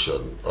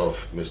edition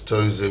of Miss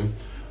Tourism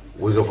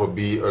will go for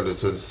be on the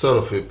 23rd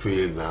of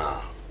April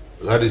now.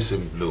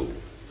 Radisson Blu.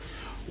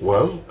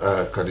 Well,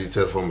 Kadi,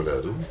 tell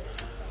formula.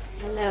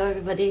 Hello,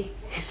 everybody.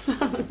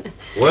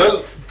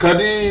 Well,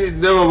 Kadi,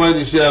 never mind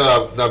you see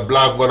that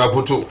black one I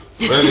put too.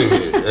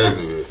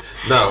 Anyway.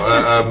 Now,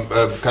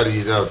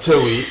 Kadi, now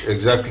tell me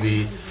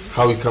exactly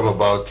how you come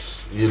about,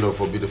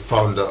 for being the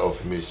founder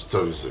of Miss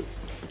Tourism.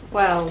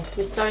 Well,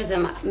 Miss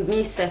Tourism,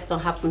 myself don't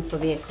happen to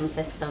be a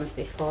contestant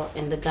before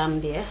in the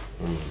Gambia,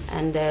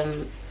 and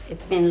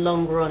it's been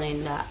long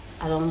running that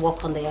I don't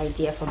work on the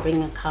idea for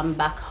bringing a camp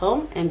back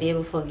home and be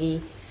able to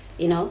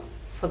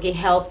give, give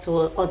help to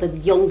other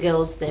young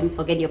girls, then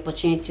forget the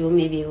opportunity to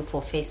maybe able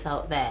for face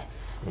out there.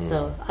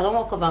 So I don't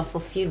work about for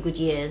a few good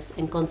years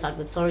in contact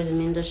with the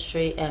tourism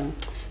industry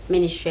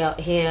ministry out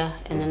here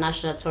and the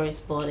National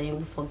Tourist Board, and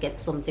we forget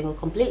something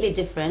completely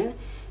different.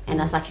 And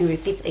as I can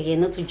repeat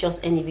again, not to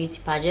just any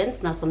beauty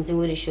pageants, not something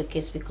really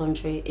showcase the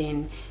country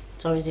in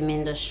tourism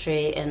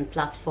industry and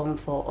platform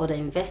for other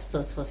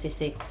investors for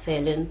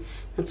Sierra,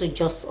 not to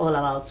just all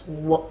about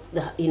what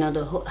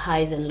the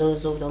highs and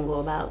lows we don't go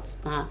about.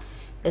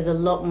 There's a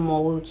lot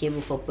more we're able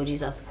for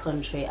produce as a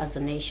country, as a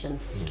nation.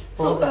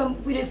 So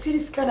we see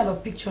this kind of a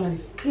picture on the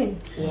screen.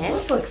 Yes.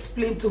 Also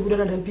explain to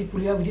other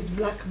people here with this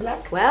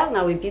black. Well,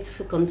 now we're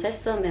beautiful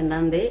contestants, and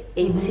then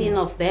 18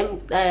 of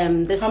them.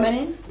 How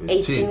many?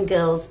 18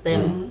 girls.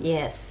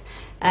 Yes.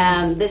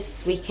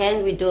 This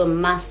weekend we do a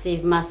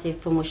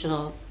massive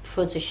promotional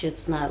photo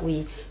shoots. Now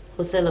we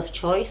Hotel of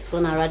Choice,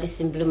 one at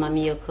Radisson Blu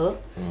Mamiyoko,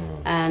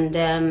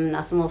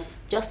 and some of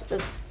just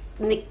a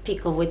sneak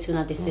peek of what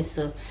we this is.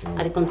 So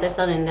at the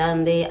contestant and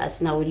down there,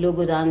 as now we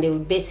logo down there,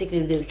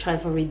 they try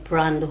to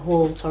rebrand the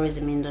whole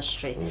tourism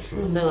industry.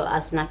 So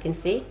as I can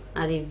see,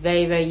 at a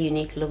very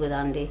unique logo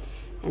down there.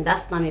 And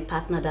that's now my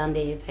partner down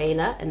there,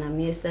 Paila, and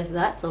I'm myself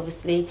that.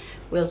 Obviously,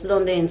 we also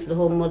done there into the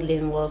whole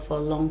modeling world for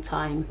a long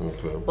time.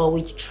 But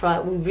we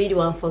really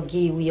want to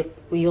give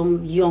we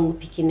young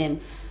picking them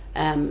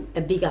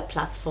a bigger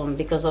platform,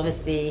 because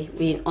obviously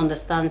we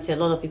understand a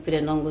lot of people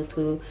that don't go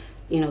to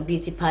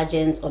beauty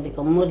pageants or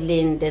become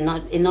modeling. They're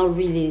not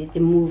really they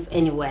move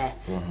anywhere.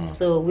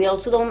 So we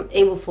also don't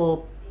able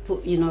for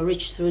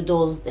reach through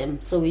doors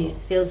them. So we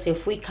feel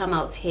if we come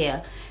out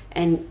here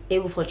and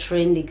able for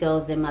train the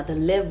girls them at the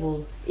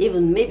level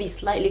even maybe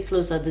slightly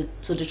closer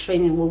to the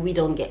training where we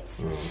don't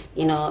get,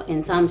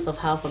 in terms of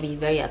how to be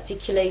very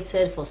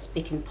articulated for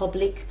speaking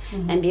public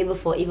and be able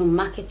for even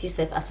market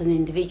yourself as an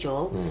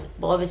individual,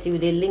 but obviously with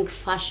the link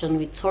fashion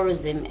with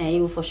tourism and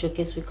able for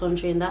showcase the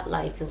country in that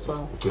light as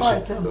well.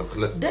 Alright,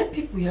 then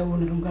people here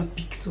want to longer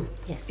pick so.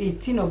 Yes.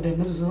 18 of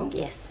them also.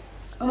 Yes.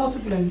 And most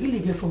people are really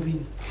get for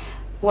winning.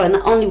 Well,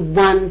 not only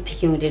one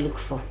picking they look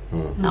for,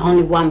 not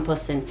only one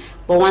person.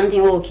 But one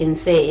thing we can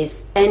say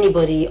is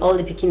anybody, all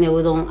the picking they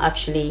don't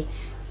actually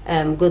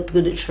go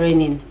through the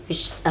training,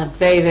 which are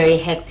very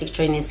hectic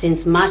training.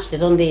 Since March, they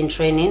don't day in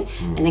training,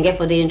 and they get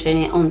for day in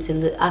training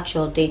until the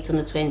actual date on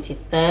the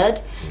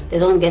 23rd. They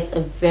don't get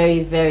a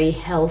very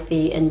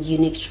healthy and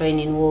unique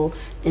training where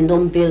they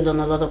don't build on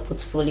a lot of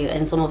portfolio,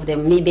 and some of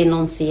them maybe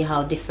don't see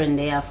how different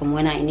they are from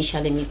when I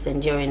initially meet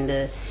them during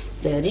the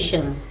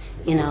audition.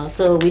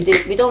 So we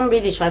don't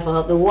really try for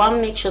help. The one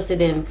make sure see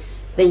them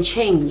then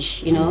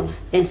change,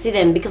 and see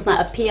them, because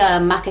now a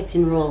PR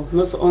marketing role,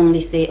 not only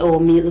say, oh,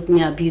 look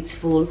me are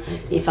beautiful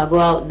if I go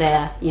out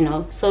there,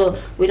 So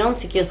we don't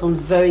secure some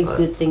very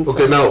good things.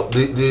 Okay, now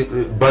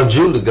the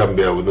Banjul, the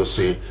Gambia, we don't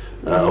say,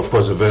 of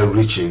course, are very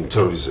rich in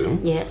tourism.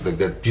 Yes.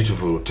 They get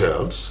beautiful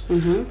hotels.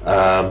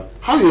 How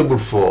are you able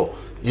for,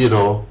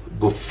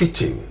 go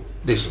fitting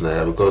this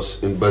now?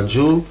 Because in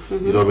Banjul,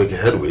 you don't make a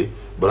headway.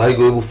 But I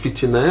go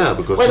fit in there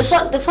because.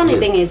 Well, the funny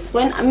thing is,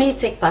 when I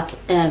take part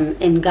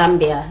in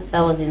Gambia, that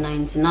was in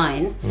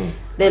 '99.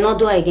 They not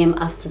do a game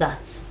after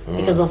that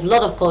because of a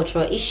lot of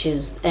cultural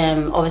issues.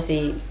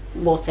 Obviously,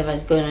 whatever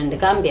is going on in the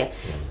Gambia,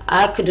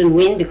 I couldn't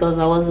win because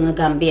I wasn't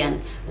a Gambian.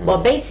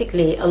 But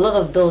basically, a lot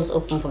of those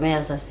open for me,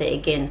 as I say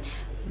again.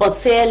 But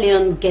Sierra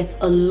Leone gets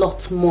a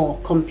lot more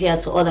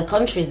compared to other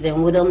countries.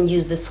 Then we don't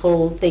use this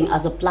whole thing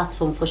as a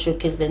platform for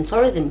showcasing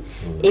tourism.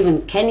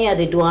 Even Kenya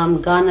they do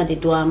them, Ghana they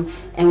do them,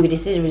 and we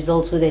see the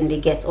results within they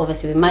get.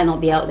 Obviously, we might not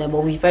be out there,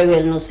 but we very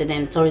well know so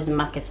them tourism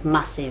market's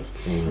massive.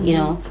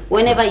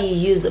 Whenever you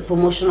use a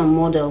promotional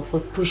model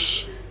for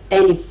push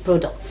any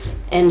product,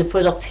 and the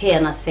product here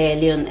in Sierra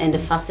Leone and the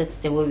facets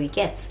the way we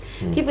get.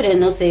 People that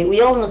know say,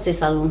 we all know say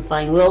salon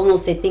fine, we all know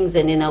say things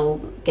and then I will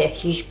get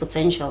huge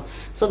potential.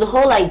 So the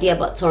whole idea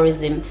about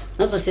tourism,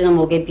 not to say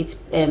we'll get beauty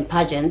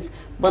pageants,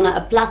 but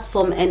a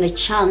platform and a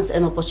chance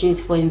and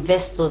opportunity for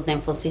investors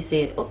then for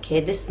say, okay,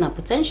 this is not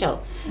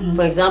potential.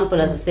 For example,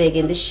 as I say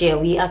again, this year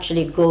we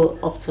actually go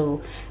up to,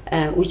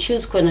 we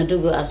choose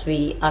Kwenadugu as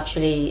we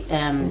actually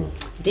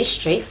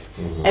district.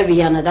 Every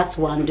year now that's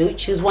one do.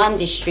 Choose one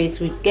district,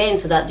 we get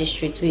into that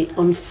district, we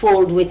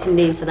unfold waiting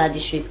there into that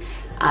district.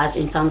 as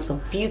in terms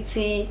of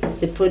beauty,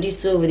 the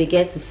produce where they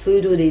get the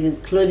food, or the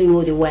clothing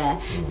where they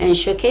wear, and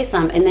showcase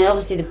them. And then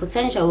obviously the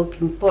potential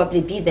can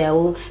probably be there,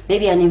 or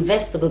maybe an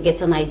investor will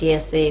get an idea,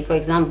 say for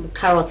example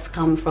carrots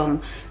come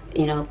from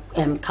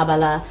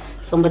Kabbalah.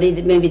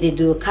 Somebody maybe they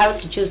do a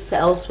carrot juice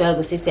elsewhere,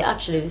 go say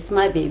actually this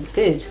might be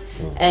good.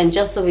 And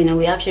just so we know,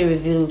 we actually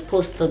reveal,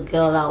 post the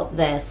girl out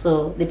there,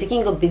 so the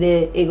picking up be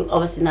there.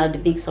 Obviously now the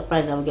big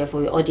surprise I will get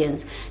for your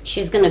audience,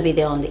 she's gonna be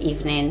there on the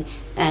evening,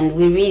 and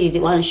we really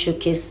want to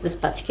showcase this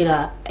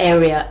particular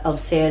area of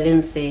Sierra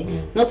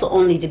Leone. Not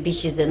only the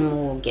beaches that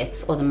we'll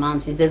get, or the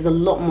mountains, there's a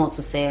lot more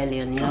to Sierra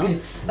Leone, you know. Okay.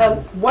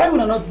 Why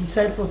would I not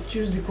decide for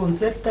choose the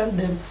contestant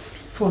them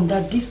from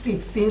that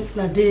district, since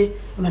na day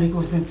when they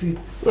concentrate?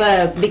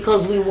 Well,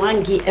 because we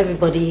want to give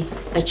everybody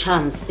a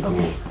chance.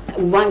 Okay.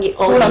 We want to give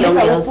all the young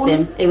girls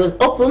them. It was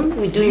open.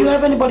 We do. You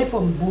have anybody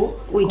from Bo?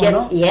 We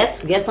get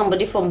yes. We get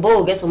somebody from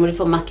Bo. We get somebody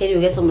from Makeni.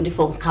 We get somebody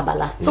from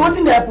Kabbalah. So what's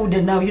in the apple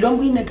then now? You don't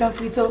bring the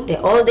country town? They're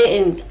all there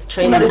in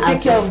training. They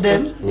take care of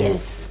them.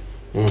 Yes.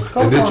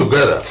 And they're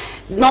together.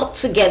 Not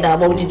together,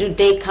 but we do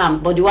day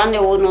camp. But the one they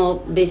all know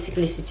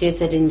basically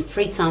situated in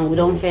Freetown, we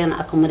don't find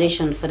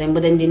accommodation for them.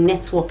 But then the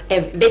network,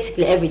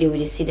 basically every day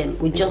we see them.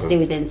 We just deal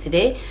with them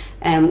today,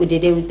 we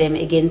deal with them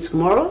again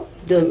tomorrow.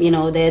 There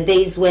are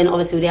days when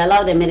obviously they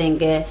allow them and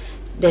get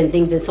then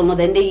things, and some of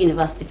them the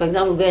university. For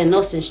example, we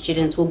nursing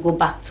students will go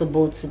back to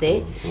board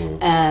today.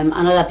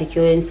 Another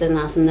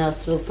PQ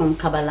nurse from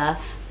Kabbalah.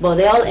 But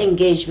they all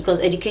engage because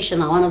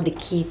education are one of the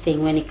key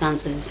things when it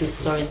comes to this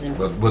Miss Tourism.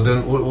 But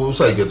then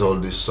also I get all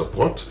this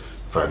support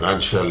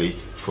financially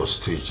for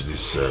stage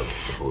this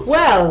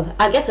well,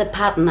 I get a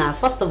partner.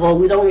 First of all,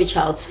 we don't reach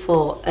out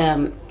for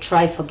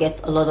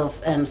forget a lot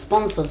of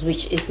sponsors,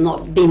 which is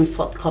not being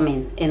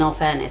forthcoming, in all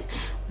fairness.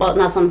 But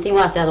now something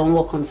I say I don't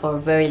work on for a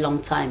very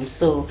long time.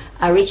 So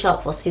I reach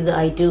out for see the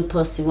ideal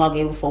person who I'll be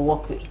able to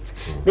work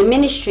with. The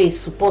ministry is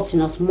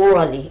supporting us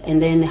morally,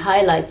 and then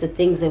highlights the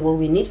things that what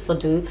we need for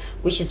do,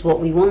 which is what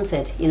we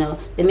wanted. You know,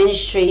 the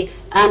ministry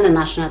and the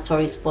National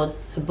Tourist Board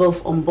are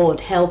both on board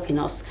helping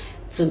us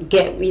to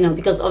get,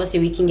 because obviously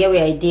we can get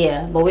the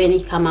idea, but when you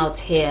come out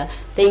here,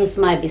 things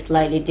might be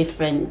slightly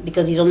different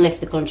because you don't left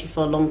the country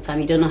for a long time.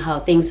 You don't know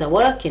how things are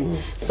working.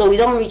 So we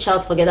don't reach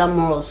out for get that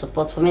moral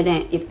support. For me,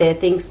 then, if there are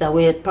things that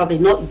we're probably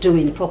not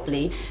doing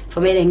properly,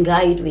 for me, then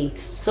guide we.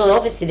 So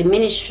obviously the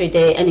ministry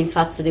there, and in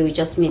fact today we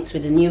just meet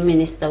with the new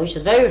minister, which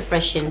is very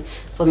refreshing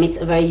for me. It's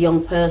a very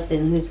young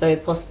person who's very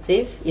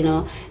positive,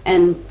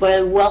 and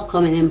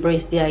welcome and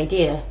embrace the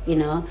idea,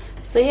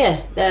 So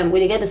yeah,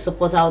 we get the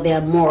support out there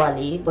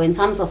morally, but in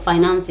terms of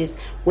finances,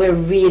 we're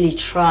really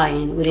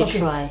trying. We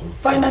try.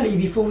 Finally,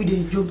 before we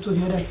jump to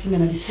the other thing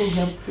and the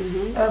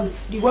program,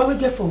 the one we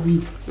get for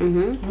we,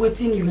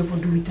 waiting you get for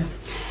do with them.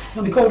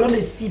 No, because we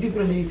don't see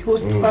people in the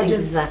host pageants.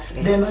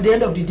 Exactly. Then at the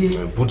end of the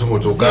day, put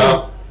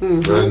motoka.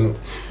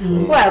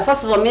 Well,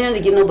 first of all, me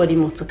not give nobody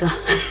motoka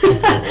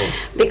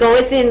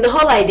because the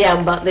whole idea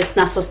about this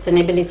na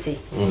sustainability.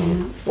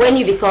 When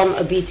you become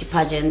a beauty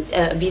pageant,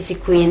 a beauty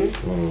queen,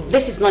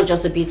 this is not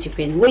just a beauty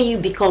queen. When you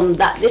become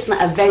that, this is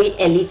not a very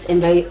elite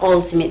and very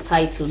ultimate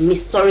title.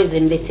 Miss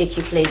Tourism, they take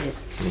you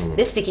places.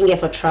 This speaking here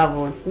for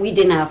travel. We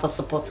didn't have for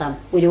support them.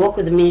 We work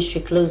with the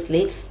ministry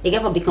closely. You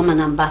get for become an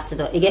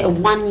ambassador. You get a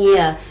 1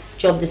 year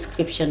job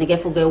description. You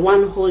get for get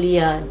 1 whole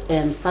year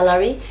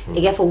salary.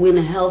 You get for win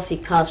a healthy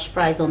cash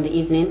prize on the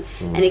evening,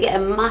 and you get a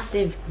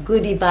massive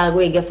goodie bag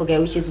where you get for get,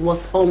 which is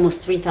worth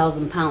almost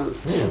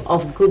 £3,000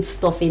 of good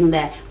stuff in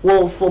there.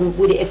 Well,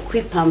 with the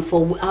equipment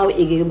for how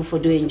you able for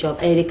doing job.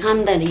 And they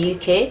come down the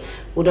UK,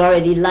 would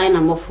already line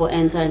them up for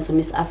enter into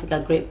Miss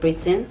Africa Great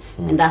Britain,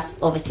 and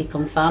that's obviously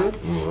confirmed.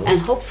 And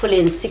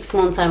hopefully in 6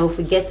 months time, if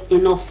we get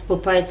enough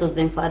proprietors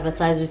then for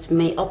advertise with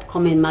my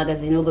upcoming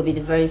magazine, we're going to be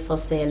the very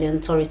first Sierra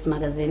Leone tourist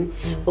magazine.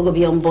 We're going to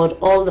be on board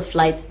all the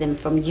flights then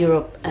from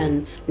Europe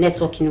and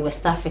networking in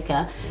West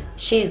Africa.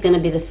 She's going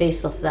to be the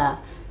face of that.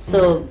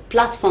 So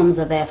platforms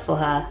are there for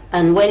her,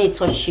 and when it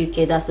touches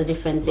UK, that's a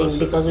different thing,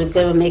 because we're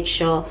going to make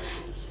sure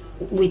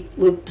we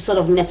sort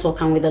of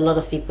networking with a lot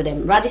of people.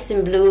 Them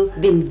Radisson Blu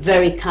been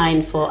very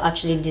kind for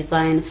actually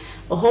design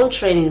a whole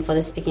training for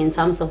the speaking in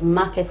terms of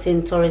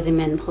marketing, tourism,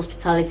 and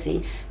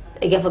hospitality.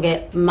 Again,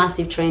 forget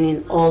massive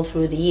training all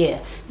through the year.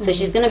 So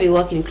she's going to be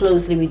working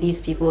closely with these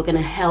people. We're going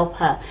to help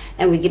her,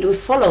 and we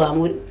follow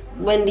her.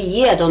 When the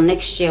year done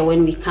next year,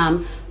 when we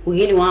come, we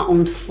really want to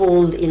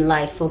unfold in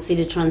life for see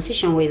the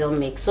transition we don't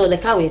make. So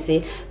like how we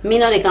say, me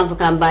not they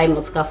can buy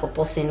motorcar for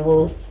person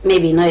who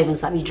maybe not even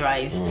sabi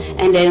drive.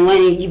 And then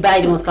when you buy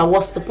the motorcar,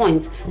 what's the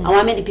point? I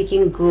want me to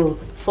picking go.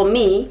 For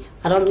me,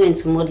 I don't go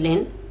into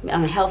modeling.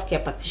 I'm a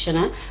healthcare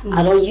practitioner.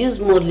 I don't use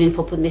modeling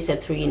for putting myself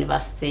through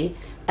university.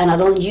 And I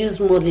don't use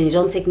modeling, it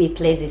don't take me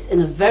places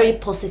in a very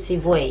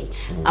positive way.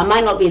 I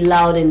might not be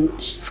loud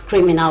and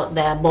screaming out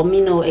there, but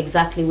me know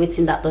exactly what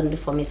that don't do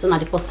for me. So now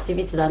the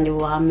positivity that they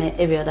want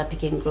every other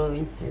picking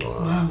growing.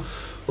 Wow.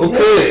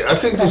 Okay, I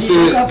think to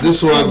say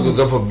this one will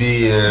go for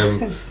be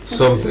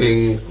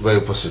something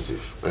very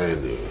positive.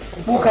 Anyway.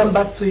 We'll come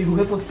back to you.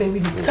 We'll go for tell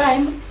you the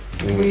time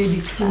where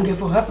this thing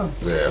ever happened.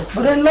 Yeah.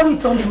 But then let me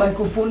turn the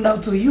microphone now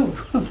to you.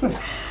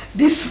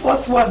 This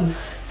first one,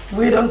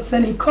 we don't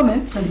send in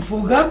comments on the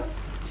program,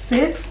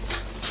 say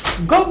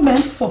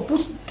government for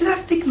put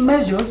drastic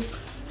measures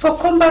for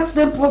combat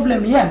them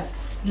problem here,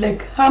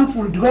 like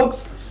harmful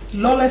drugs,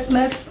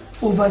 lawlessness,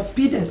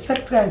 overspeed,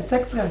 etc.,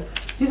 etc.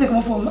 This is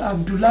come from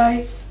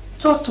Abdullah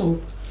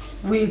Toto,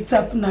 we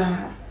tap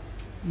na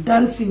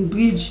Dancing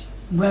Bridge,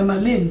 Brahma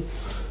Lane.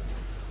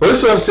 Well,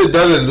 this one say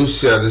Daniel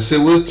Lucia, they say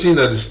waiting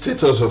at the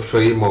status of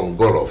Ferry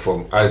Mongolo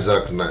from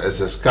Isaac na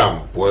SS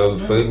Camp. Well,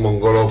 Ferry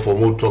Mongolo for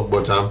more talk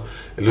bottom,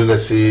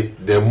 let's say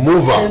they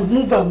move up. They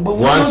move up, but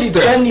we one know step. the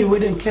journey where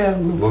they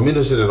can go. But me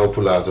don't say they don't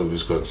pull out of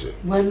this country.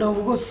 Well, no,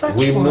 we go search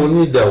We for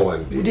money that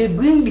one day. They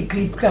bring the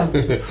clip cam.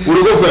 We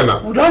don't go for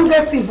now. We don't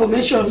get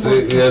information.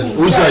 Say, but yes,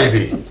 whose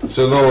ID?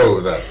 So no worry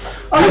with that.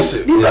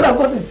 This other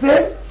person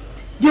say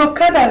the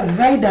Okada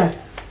rider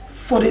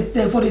for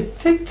the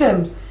take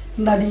term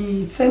na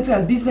the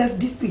Central Business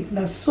District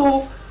na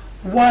so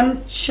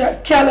one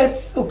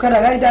careless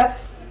Okada rider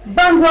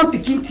bang one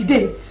picking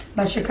today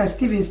na Sheikha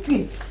Stephen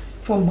Street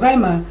from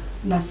Brahma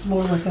na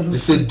small Waterloo. They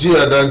say due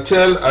and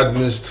tell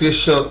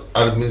Administrator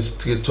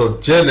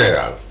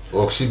General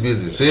Oxy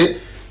say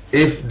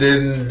if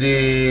then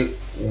the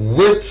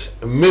wait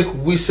make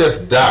we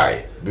self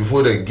die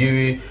before they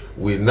give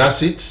we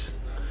NACIT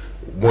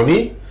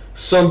money.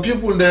 Some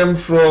people them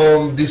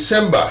from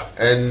December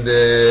and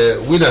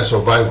win a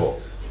survivor.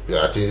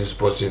 Yeah, I think this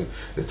person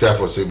the time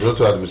for say not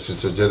to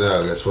Administrator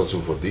General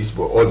responsible for this,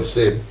 but all the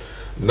same,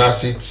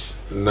 NACIT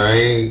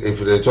nine if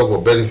they talk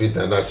about benefit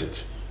and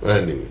NACIT.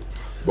 Anyway.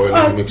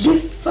 But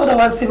this sort of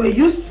one say we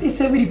use is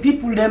say with the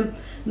people them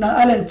na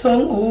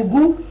Allenton or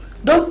Ogu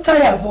don't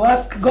tire for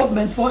ask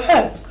government for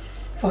help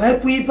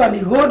we on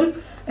the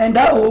road and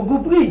that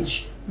Ogu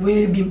bridge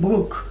we been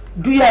broke.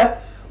 Do ya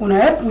una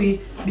help we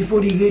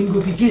before the rain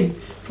go begin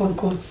from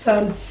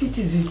concerned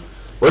citizen.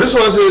 Well, this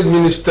one said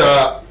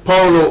Minister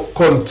Paolo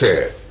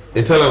Conte,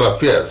 Internal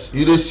Affairs.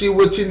 You dey see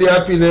wetin dey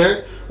happen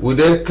there, we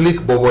then click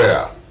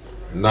Boboya.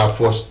 Now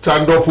for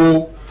stand up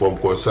from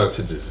concerned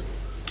citizen.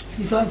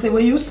 This one say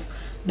we use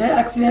the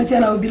accident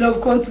in our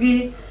beloved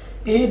country,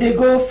 they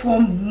go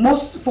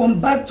from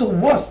bad to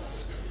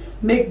worse.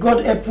 Make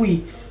God help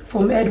we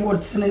from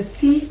Edward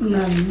Tennessee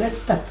and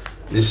Leicester.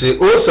 They say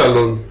all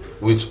salon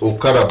with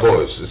Okada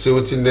boys. They say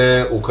what's in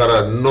there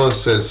Okada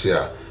nonsense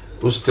here.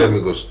 Who's tell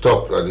me go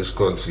stop at this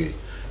country?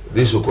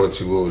 This will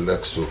continue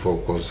next to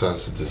from concerned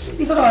citizens.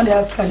 This one they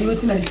ask the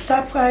waiting at the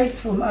star price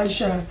from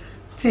Aisha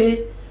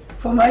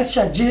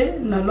J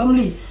na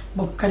Lumley.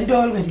 But Kadido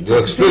already you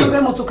explain.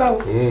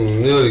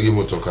 Nearly give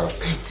motoka.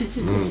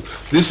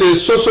 This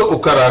is social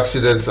Okada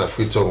accidents at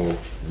Freetown.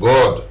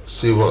 God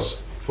save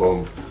us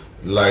from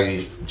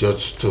Larry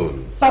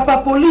Georgetown.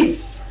 Papa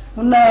police,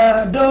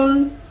 una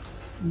don't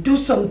do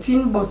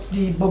something, but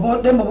the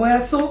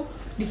Boboya so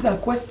this is a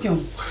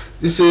question.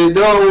 They say they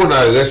don't want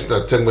to arrest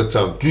at Tengme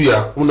Town. Do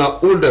ya? Una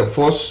hold them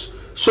first,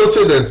 so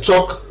tell them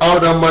talk how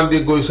that man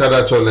they go inside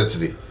that toilet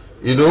today.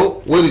 You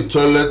know, when the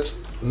toilet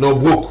no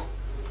book.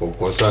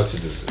 Concerned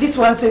citizens. This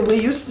one say we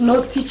use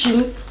no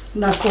teaching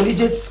na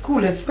collegiate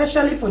school,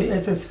 especially for the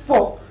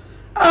SS4.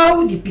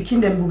 How the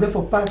picking them go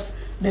for pass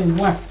them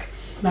ask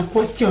na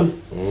question.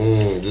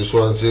 This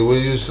one say we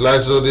use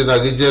light loading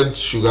agent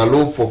sugar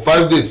loaf for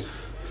 5 days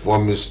for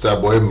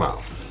Mr. Boema.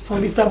 For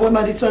Mr.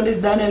 Boema, this one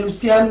is Daniel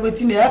Lucian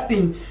waiting to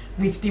happen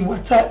with the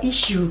water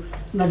issue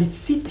na the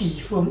city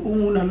from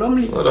Umuna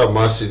Lumley. What a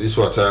mercy, this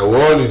water. I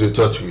want you to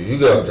touch me. You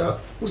got water?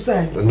 Who's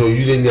that? No,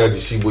 you didn't need the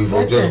sea, but if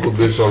I just go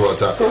base on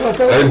water. So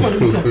water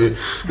anyway,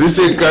 they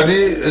say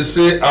Kadi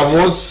say I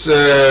must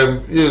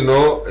you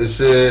know,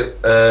 say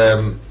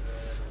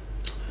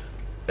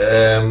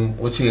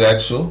what you write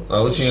so?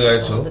 What you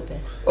write so?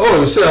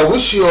 Oh, you say I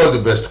wish you all the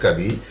best,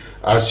 Kadi,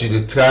 as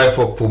you try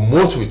for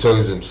promote the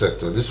tourism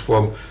sector. This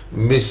from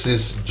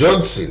Mrs.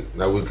 Johnson.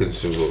 Now we can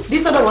see go.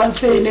 This other one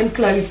say named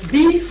Clarice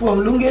B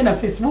from Lunge na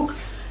Facebook.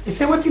 They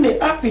say what in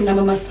the app in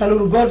Mama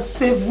Salon, God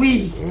save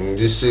we.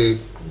 They say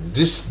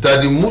this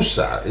Daddy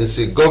Musa is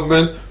a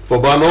government for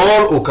ban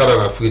all Okada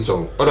and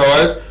Freetown.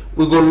 Otherwise,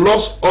 we go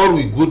lost all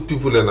we good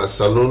people in a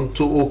salon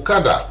to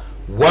Okada.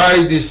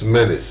 Why this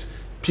menace?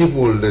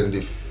 People then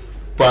they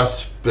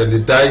pass when they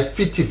die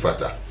fitty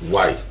fatter.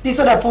 Why? This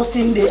other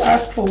person they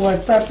ask for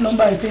WhatsApp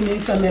number. I say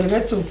name Samuel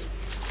Reto.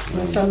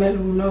 Samuel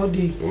will know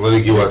the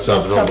give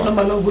WhatsApp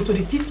number. Now go to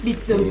the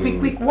tidbits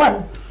quick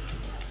one.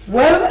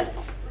 Well,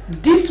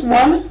 this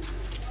one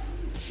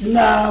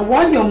now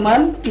one young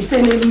man is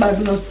named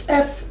Magnus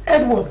F.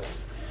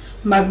 Edwards.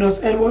 Magnus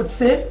Edwards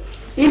say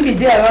he be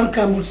there around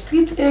Campbell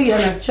Street area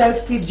and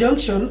Charles Street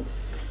Junction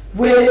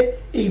where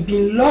he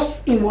been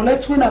lost in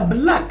wallet when a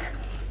black.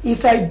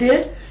 Inside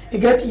there he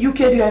get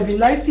UK driving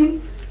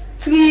license,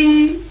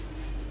 3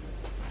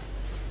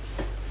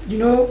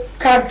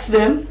 cards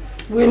them,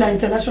 when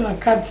international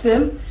cards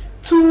them,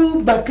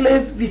 2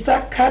 Barclays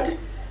Visa card,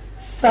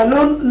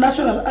 Salon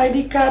National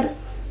ID card,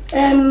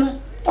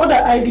 and other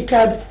ID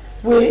card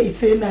where it's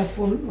say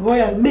from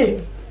Royal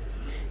Mail.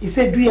 He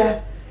said we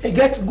are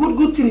get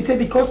good thing. He said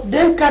because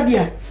them card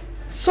here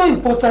so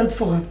important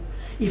for him.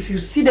 If you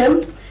see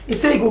them, he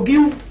say he go give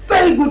you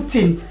very good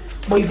thing.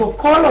 But if you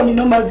call on the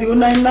number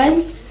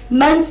 099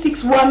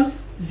 961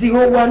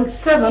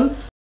 017